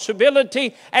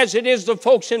responsibility as it is the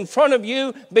folks in front of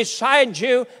you, beside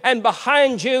you, and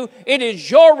behind you. It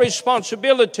is your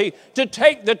responsibility to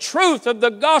take the truth of the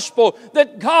gospel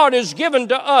that God has given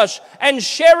to us and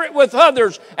share it with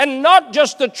others. And not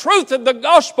just the truth of the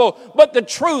gospel, but the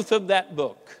truth of that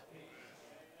book.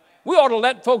 We ought to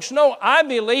let folks know, I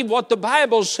believe what the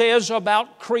Bible says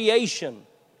about creation.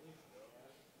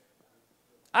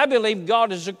 I believe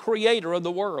God is a creator of the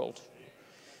world.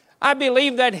 I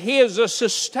believe that He is a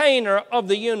sustainer of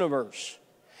the universe.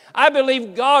 I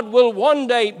believe God will one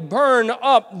day burn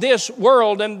up this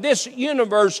world and this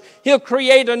universe. He'll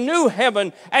create a new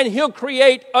heaven and He'll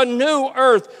create a new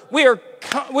earth. We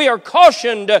are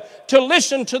cautioned to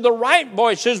listen to the right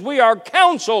voices. We are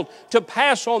counseled to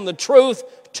pass on the truth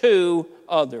to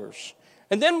others.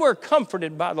 And then we're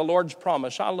comforted by the Lord's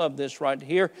promise. I love this right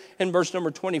here in verse number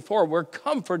 24. We're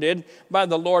comforted by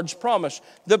the Lord's promise.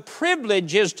 The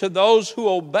privilege is to those who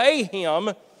obey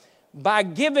Him by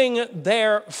giving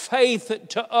their faith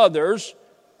to others,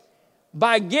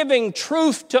 by giving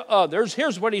truth to others.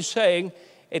 Here's what He's saying.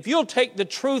 If you'll take the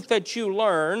truth that you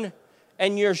learn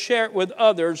and you share it with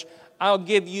others, I'll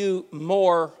give you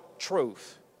more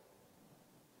truth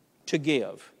to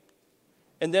give.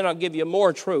 And then I'll give you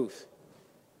more truth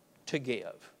to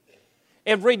give.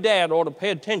 Every dad ought to pay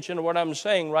attention to what I'm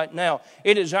saying right now.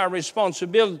 It is our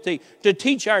responsibility to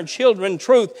teach our children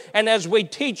truth. And as we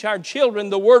teach our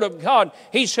children the Word of God,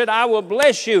 He said, I will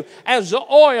bless you as the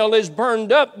oil is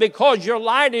burned up because your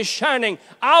light is shining.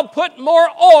 I'll put more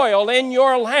oil in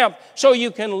your lamp so you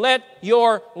can let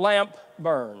your lamp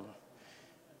burn.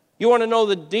 You want to know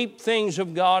the deep things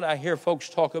of God? I hear folks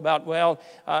talk about,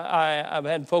 I've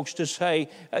had folks to say,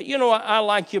 I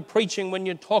like you preaching when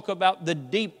you talk about the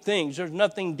deep things. There's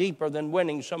nothing deeper than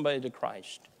winning somebody to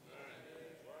Christ.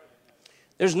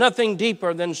 There's nothing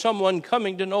deeper than someone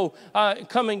coming to know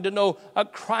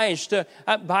Christ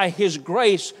by His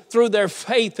grace through their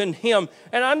faith in Him.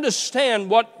 And understand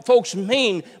what folks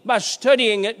mean by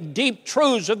studying deep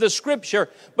truths of the Scripture.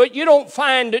 But you don't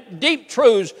find deep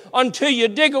truths until you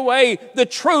dig away the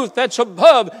truth that's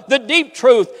above the deep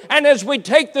truth. And as we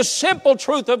take the simple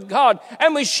truth of God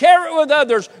and we share it with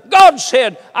others, God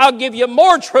said, I'll give you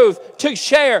more truth to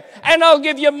share. And I'll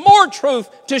give you more truth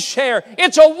to share.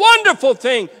 It's a wonderful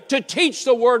thing to teach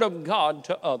the Word of God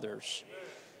to others.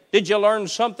 Did you learn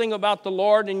something about the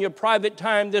Lord in your private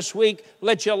time this week?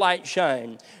 Let your light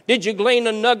shine. Did you glean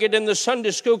a nugget in the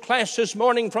Sunday school class this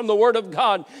morning from the Word of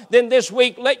God? Then this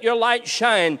week, let your light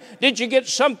shine. Did you get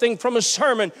something from a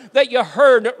sermon that you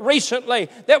heard recently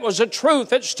that was a truth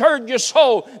that stirred your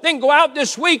soul? Then go out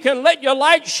this week and let your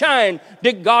light shine.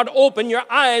 Did God open your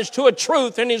eyes to a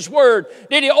truth in His Word?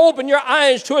 Did He open your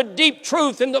eyes to a deep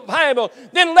truth in the Bible?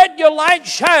 Then let your light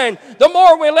shine. The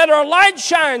more we let our light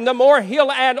shine, the more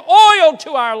He'll add oil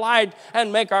to our light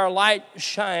and make our light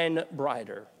shine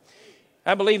brighter.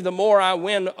 I believe the more I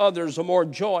win others, the more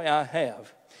joy I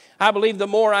have. I believe the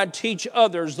more I teach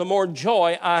others, the more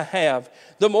joy I have.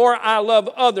 The more I love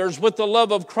others with the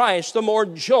love of Christ, the more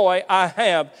joy I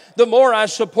have. The more I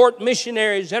support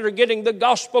missionaries that are getting the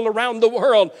gospel around the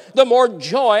world, the more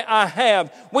joy I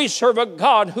have. We serve a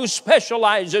God who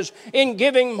specializes in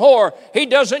giving more. He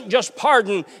doesn't just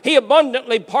pardon. He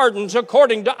abundantly pardons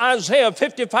according to Isaiah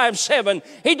 55:7.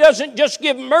 He doesn't just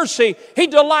give mercy. He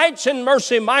delights in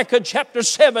mercy. Micah chapter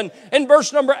 7 and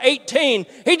verse number 18.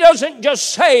 He doesn't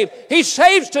just save. He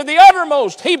saves to the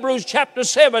uttermost. Hebrews chapter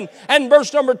 7 and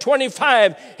verse number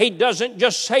 25. He doesn't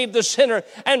just save the sinner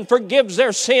and forgives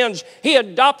their sins. He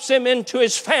adopts them into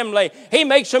His family. He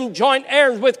makes them joint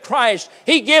heirs with Christ.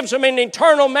 He gives them an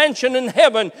eternal mansion in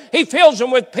heaven. He fills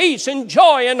them with peace and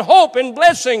joy and hope and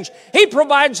blessings. He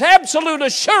provides absolute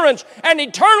assurance and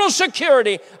eternal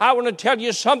security. I want to tell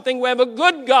you something. We have a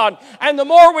good God, and the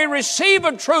more we receive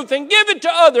of truth and give it to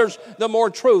others, the more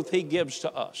truth He gives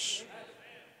to us.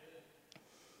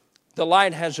 The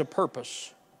light has a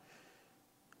purpose.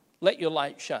 Let your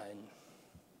light shine.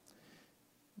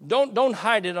 Don't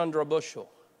hide it under a bushel.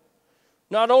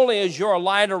 Not only is your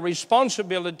light a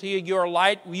responsibility, your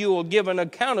light, you will give an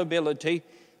accountability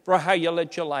for how you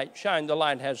let your light shine. The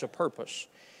light has a purpose.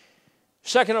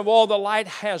 Second of all, the light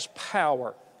has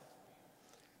power.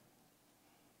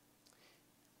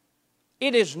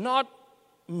 It is not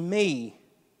me.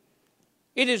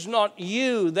 It is not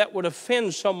you that would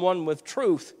offend someone with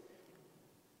truth.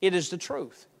 It is the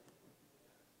truth.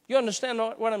 You understand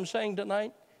what I'm saying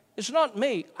tonight? It's not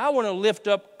me. I want to lift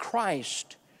up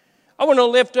Christ. I want to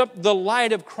lift up the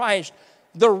light of Christ,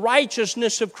 the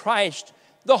righteousness of Christ,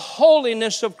 the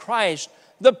holiness of Christ,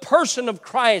 the person of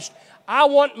Christ. I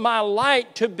want my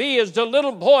light to be, as the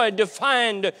little boy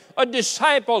defined a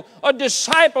disciple. A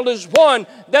disciple is one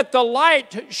that the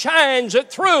light shines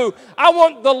through. I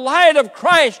want the light of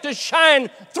Christ to shine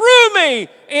through me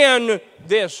in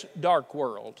this dark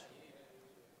world.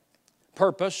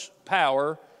 Purpose,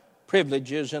 power,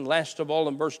 privileges, and last of all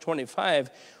in verse 25,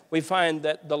 we find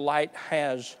that the light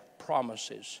has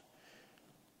promises.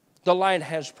 The light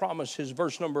has promises.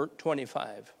 Verse number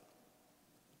 25.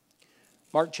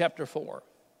 Mark chapter 4.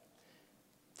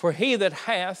 For he that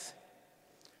hath,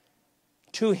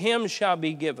 to him shall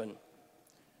be given.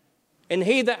 And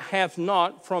he that hath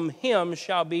not, from him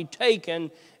shall be taken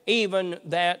even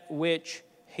that which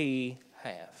he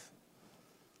hath.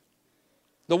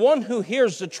 The one who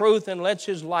hears the truth and lets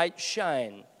his light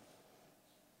shine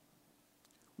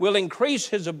will increase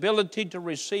his ability to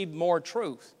receive more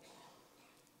truth.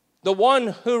 The one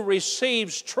who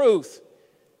receives truth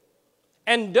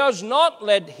and does not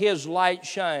let his light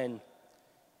shine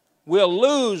will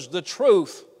lose the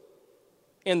truth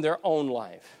in their own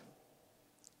life.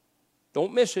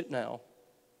 Don't miss it now.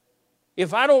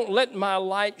 If I don't let my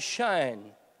light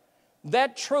shine,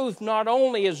 that truth not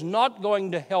only is not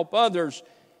going to help others,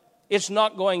 it's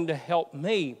not going to help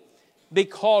me,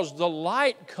 because the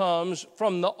light comes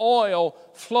from the oil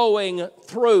flowing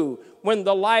through. When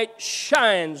the light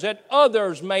shines that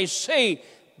others may see,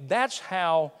 that's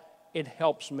how it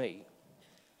helps me.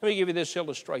 Let me give you this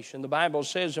illustration. The Bible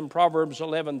says in Proverbs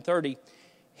 11:30,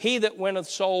 he that winneth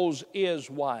souls is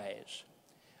wise.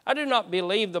 I do not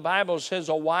believe the Bible says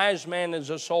a wise man is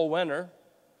a soul winner.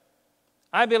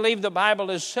 I believe the Bible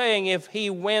is saying if he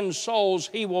wins souls,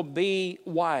 he will be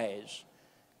wise.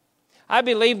 I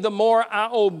believe the more I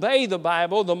obey the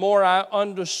Bible, the more I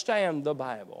understand the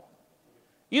Bible.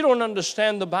 You don't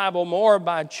understand the Bible more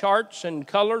by charts and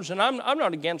colors, and I'm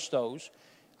not against those.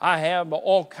 I have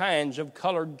all kinds of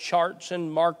colored charts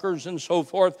and markers and so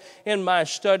forth in my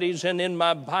studies and in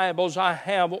my Bibles. I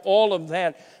have all of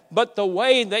that. But the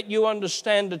way that you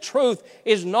understand the truth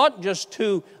is not just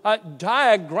to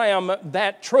diagram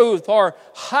that truth or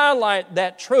highlight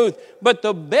that truth, but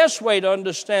the best way to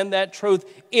understand that truth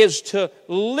is to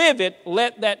live it.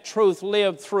 Let that truth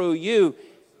live through you.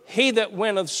 He that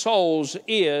winneth souls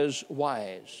is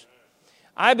wise.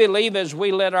 I believe as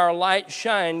we let our light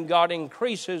shine, God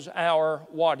increases our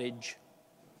wattage.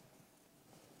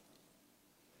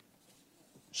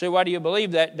 See, why do you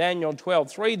believe that? Daniel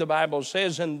 12:3, the Bible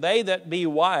says, "And they that be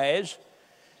wise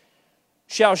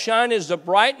shall shine as the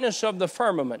brightness of the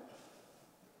firmament,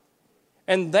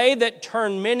 and they that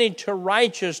turn many to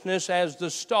righteousness as the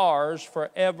stars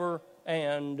forever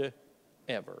and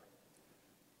ever."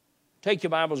 Take your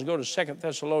Bibles and go to 2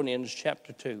 Thessalonians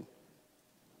chapter 2.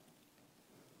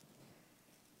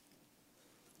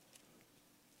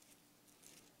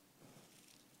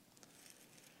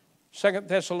 2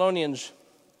 Thessalonians,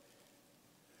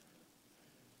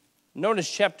 notice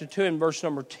chapter 2 and verse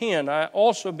number 10. "I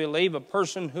also believe a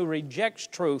person who rejects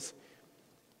truth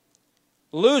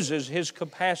loses his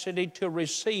capacity to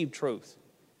receive truth."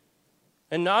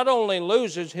 And not only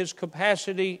loses his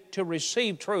capacity to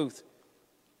receive truth,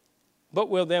 but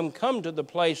will then come to the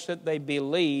place that they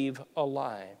believe a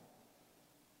lie.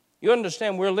 You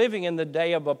understand, we're living in the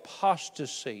day of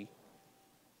apostasy.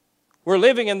 We're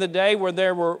living in the day where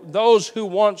there were those who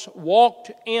once walked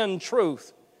in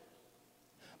truth,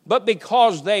 but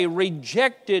because they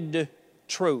rejected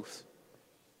truth,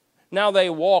 now they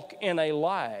walk in a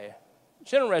lie.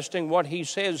 It's interesting what he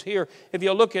says here. If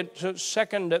you look at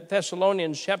 2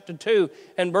 Thessalonians chapter 2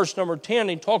 and verse number 10,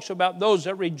 he talks about those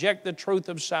that reject the truth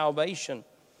of salvation.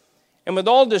 "And with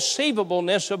all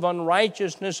deceivableness of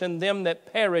unrighteousness in them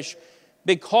that perish,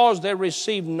 because they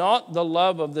receive not the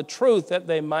love of the truth that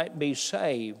they might be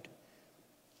saved.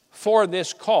 For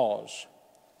this cause,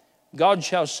 God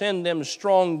shall send them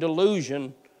strong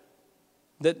delusion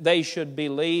that they should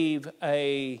believe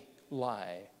a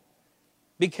lie."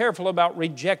 Be careful about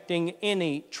rejecting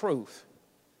any truth.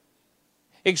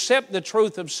 Accept the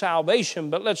truth of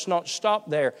salvation, but let's not stop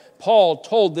there. Paul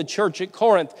told the church at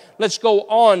Corinth, let's go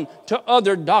on to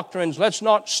other doctrines. Let's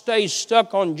not stay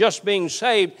stuck on just being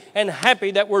saved and happy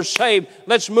that we're saved.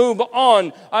 Let's move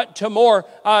on to more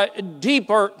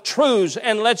deeper truths,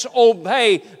 and let's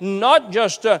obey not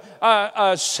just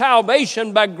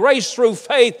salvation by grace through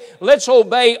faith. Let's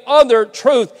obey other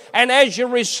truth. And as you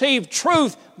receive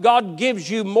truth, God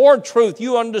gives you more truth.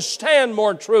 You understand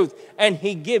more truth, and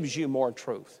He gives you more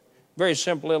truth. Very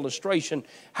simple illustration.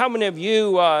 How many of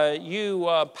you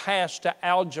passed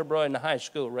algebra in high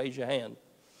school? Raise your hand.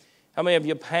 How many of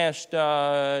you passed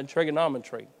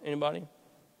trigonometry? Anybody?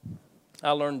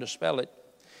 I learned to spell it.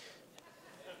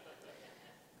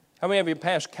 How many of you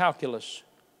passed calculus?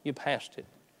 You passed it.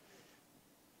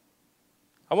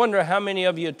 I wonder how many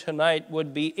of you tonight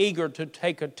would be eager to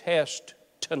take a test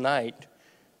tonight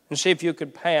and see if you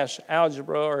could pass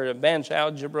algebra or advanced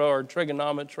algebra or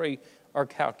trigonometry or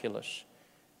calculus.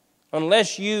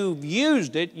 Unless you've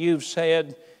used it, you've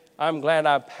said, I'm glad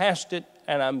I passed it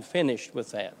and I'm finished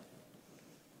with that.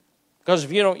 Because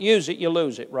if you don't use it, you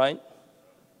lose it, right?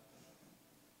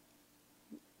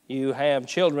 You have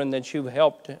children that you've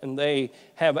helped and they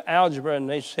have algebra and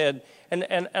they said, and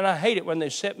I hate it when they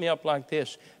set me up like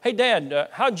this. Hey, Dad,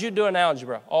 how'd you do in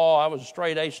algebra? Oh, I was a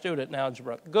straight A student in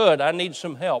algebra. Good, I need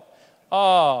some help.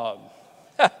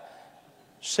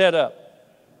 Set up.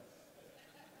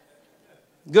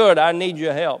 Good, I need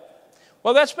your help.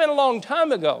 Well, that's been a long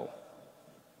time ago.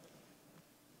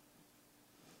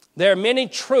 There are many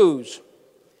truths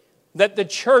that the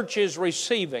church is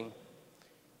receiving.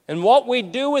 And what we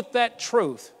do with that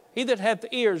truth, he that hath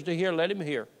ears to hear, let him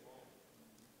hear.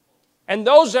 And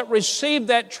those that receive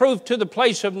that truth to the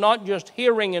place of not just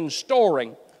hearing and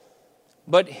storing,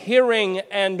 but hearing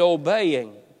and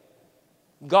obeying,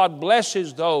 God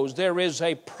blesses those. There is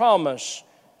a promise.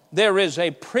 There is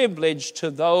a privilege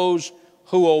to those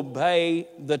who obey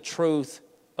the truth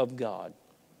of God.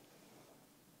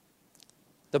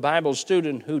 The Bible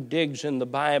student who digs in the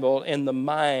Bible, in the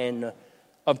mine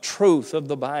of truth of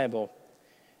the Bible,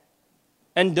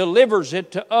 and delivers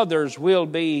it to others will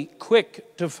be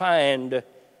quick to find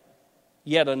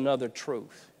yet another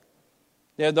truth.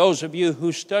 There are those of you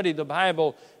who study the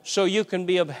Bible so you can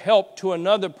be of help to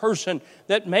another person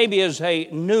that maybe is a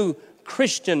new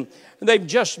Christian. They've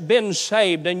just been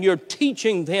saved and you're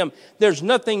teaching them. There's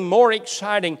nothing more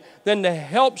exciting than to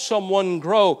help someone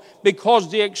grow, because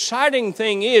the exciting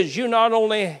thing is you not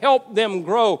only help them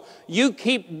grow, you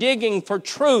keep digging for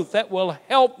truth that will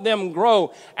help them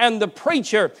grow. And the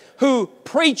preacher who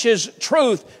preaches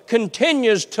truth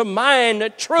continues to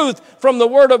mine truth from the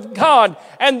Word of God.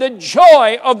 And the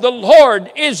joy of the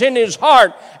Lord is in his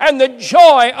heart. And the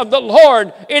joy of the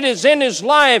Lord, it is in his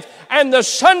life. And the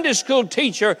Sunday school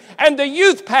teacher and the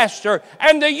youth pastor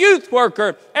and the youth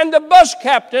worker and the bus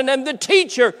captain and the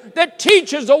teacher that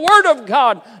teaches the Word of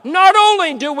God, not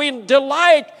only do we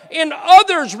delight in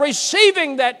others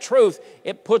receiving that truth,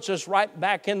 it puts us right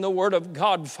back in the Word of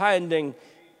God, finding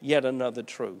yet another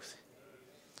truth.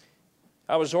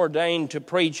 I was ordained to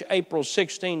preach April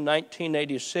 16,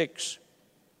 1986.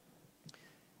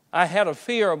 I had a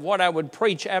fear of what I would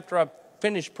preach after I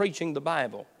finished preaching the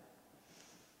Bible.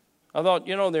 I thought,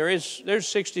 there's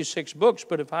 66 books,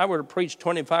 but if I were to preach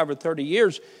 25 or 30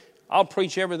 years, I'll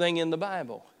preach everything in the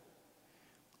Bible.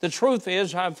 The truth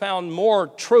is, I've found more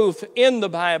truth in the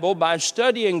Bible by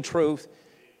studying truth,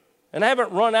 and I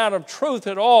haven't run out of truth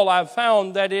at all. I've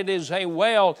found that it is a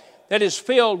well that is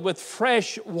filled with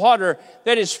fresh water,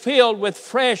 that is filled with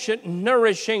fresh,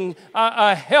 nourishing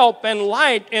help and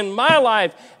light in my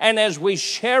life. And as we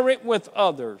share it with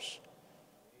others,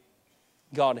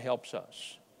 God helps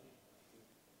us.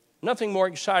 Nothing more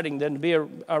exciting than to be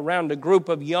around a group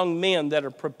of young men that are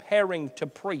preparing to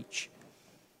preach.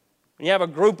 When you have a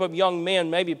group of young men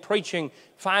maybe preaching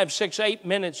 5, 6, 8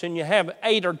 minutes, and you have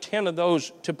 8 or 10 of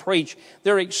those to preach,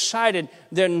 they're excited,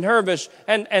 they're nervous,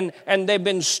 and they've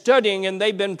been studying and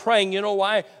they've been praying. You know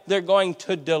why? They're going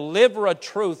to deliver a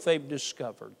truth they've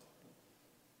discovered.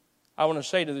 I want to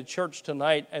say to the church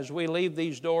tonight, as we leave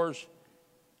these doors,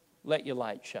 let your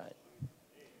light shine.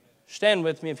 Stand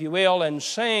with me, if you will, and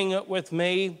sing with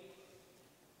me.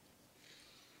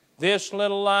 This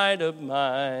little light of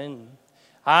mine,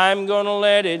 I'm going to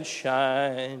let it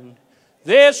shine.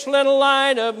 This little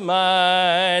light of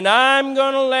mine, I'm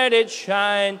going to let it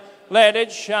shine. Let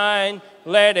it shine,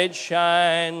 let it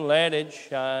shine, let it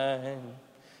shine.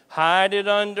 Hide it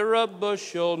under a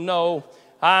bushel, no,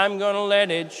 I'm going to let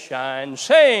it shine.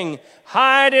 Sing,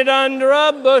 hide it under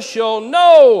a bushel,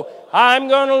 no, I'm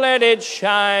going to let it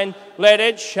shine. Let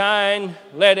it shine,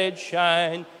 let it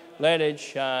shine, let it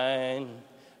shine.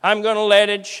 I'm going to let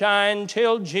it shine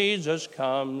till Jesus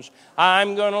comes.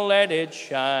 I'm going to let it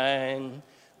shine.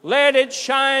 Let it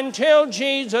shine till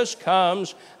Jesus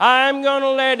comes. I'm going to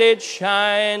let it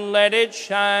shine, let it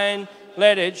shine,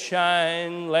 let it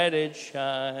shine, let it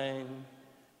shine.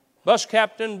 Bus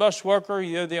captain, bus worker,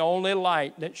 you're the only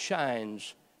light that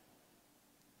shines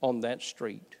on that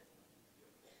street.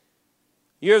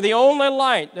 You're the only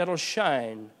light that'll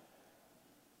shine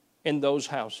in those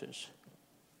houses.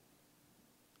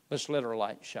 Let's let our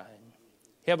light shine.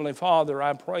 Heavenly Father,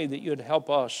 I pray that you'd help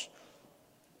us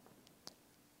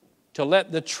to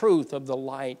let the truth of the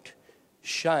light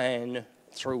shine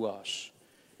through us.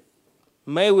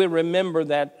 May we remember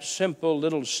that simple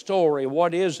little story.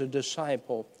 What is a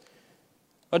disciple?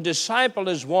 A disciple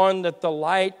is one that the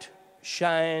light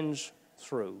shines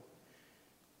through.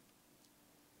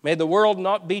 May the world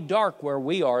not be dark where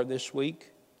we are this week.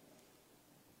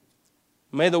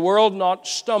 May the world not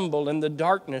stumble in the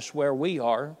darkness where we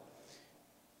are,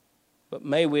 but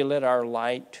may we let our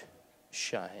light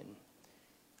shine.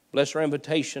 Bless our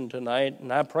invitation tonight,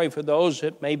 and I pray for those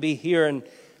that may be here and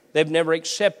they've never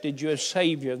accepted you as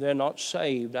Savior. They're not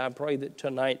saved. I pray that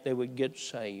tonight they would get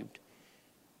saved.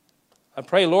 I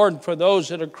pray, Lord, for those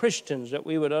that are Christians, that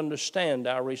we would understand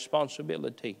our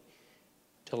responsibility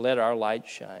to let our light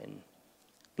shine.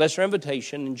 Bless our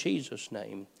invitation in Jesus'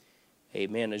 name.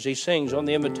 Amen. As he sings on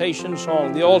the invitation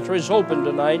song, the altar is open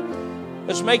tonight.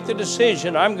 Let's make the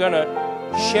decision. I'm going to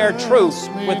share truth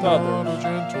with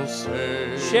others.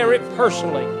 Share it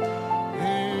personally.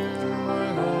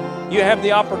 You have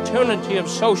the opportunity of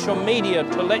social media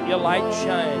to let your light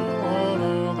shine.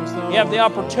 You have the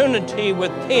opportunity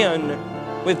with pen,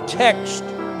 with text,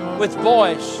 with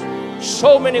voice,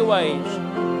 so many ways.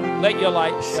 Let your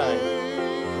light shine.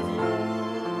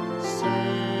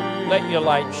 Let your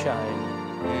light shine.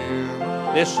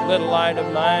 This little light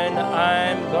of mine,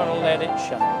 I'm going to let it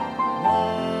shine.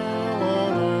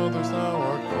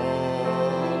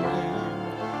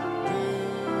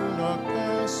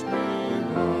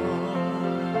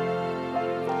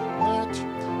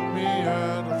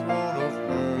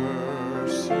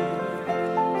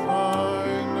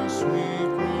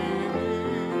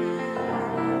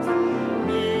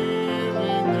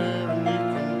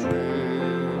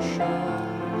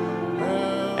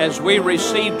 As we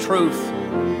receive truth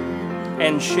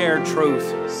and share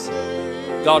truth,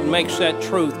 God makes that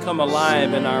truth come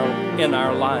alive in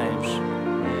our lives.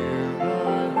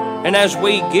 And as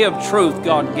we give truth,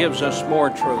 God gives us more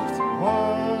truth.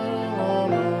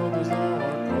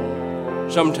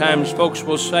 Sometimes folks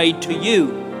will say to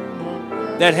you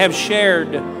that have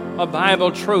shared a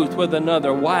Bible truth with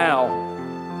another, wow,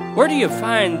 where do you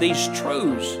find these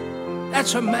truths?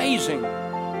 That's amazing.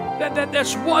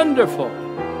 That's wonderful.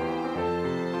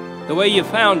 The way you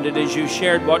found it is you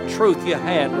shared what truth you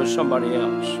had with somebody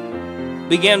else.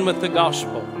 Begin with the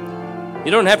gospel.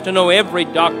 You don't have to know every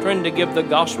doctrine to give the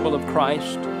gospel of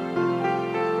Christ.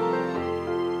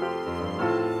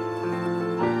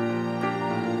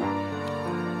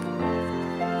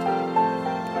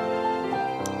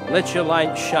 let your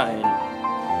light shine.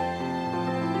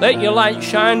 Let your light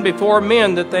shine before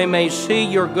men, that they may see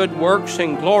your good works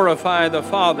and glorify the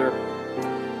Father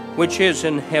which is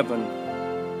in heaven.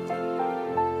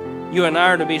 You and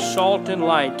I are to be salt and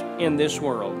light in this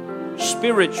world.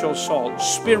 Spiritual salt,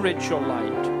 spiritual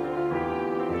light.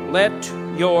 Let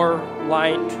your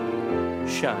light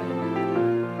shine.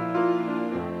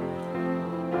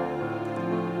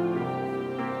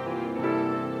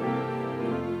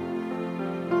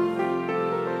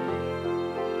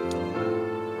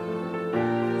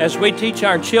 As we teach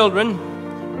our children,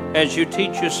 as you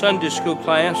teach your Sunday school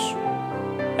class,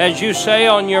 as you say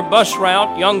on your bus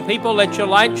route, young people, let your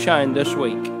light shine this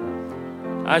week.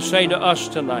 I say to us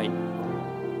tonight,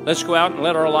 let's go out and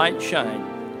let our light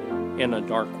shine in a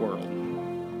dark world.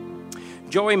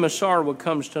 Joey Massarwa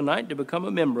comes tonight to become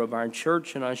a member of our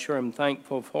church, and I sure am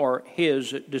thankful for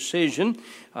his decision.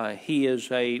 He is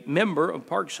a member of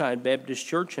Parkside Baptist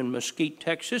Church in Mesquite,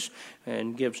 Texas,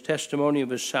 and gives testimony of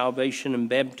his salvation and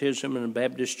baptism in a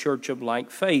Baptist church of like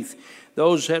faith.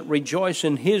 Those that rejoice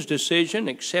in his decision,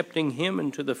 accepting him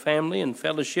into the family and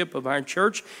fellowship of our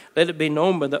church, let it be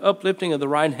known by the uplifting of the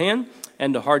right hand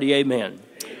and a hearty amen.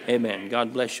 Amen.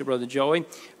 God bless you, Brother Joey.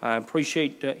 I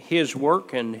appreciate his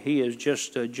work, and he has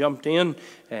just jumped in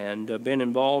and been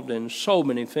involved in so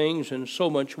many things and so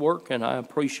much work, and I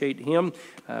appreciate him.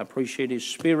 I appreciate his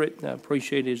spirit. I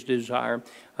appreciate his desire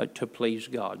to please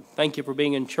God. Thank you for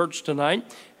being in church tonight,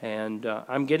 and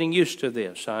I'm getting used to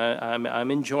this.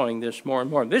 I'm enjoying this more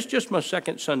and more. This is just my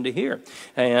second Sunday here,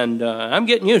 and I'm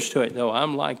getting used to it, though.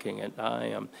 I'm liking it. I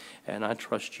am, and I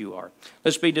trust you are.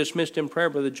 Let's be dismissed in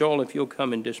prayer. Brother Joel, if you'll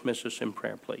come and dismiss us in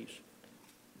prayer, please.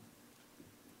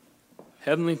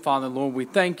 Heavenly Father, Lord, we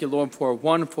thank you, Lord, for a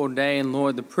wonderful day, and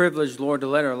Lord, the privilege, Lord, to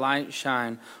let our light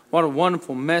shine. What a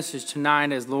wonderful message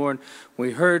tonight as, Lord,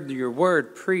 we heard your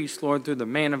word preached, Lord, through the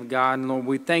man of God, and Lord,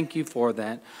 we thank you for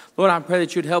that. Lord, I pray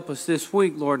that you'd help us this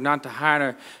week, Lord, not to hide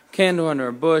our candle under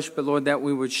a bush, but, Lord, that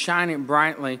we would shine it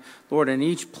brightly, Lord, in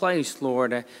each place,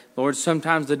 Lord. Lord,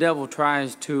 sometimes the devil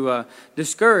tries to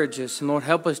discourage us, and Lord,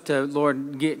 help us to,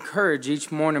 Lord, get courage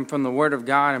each morning from the word of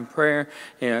God and prayer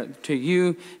to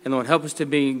you, and Lord, help us to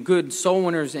be good soul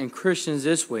winners and Christians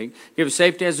this week. Give us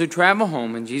safety as we travel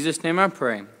home. In Jesus' name I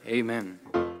pray.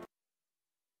 Amen.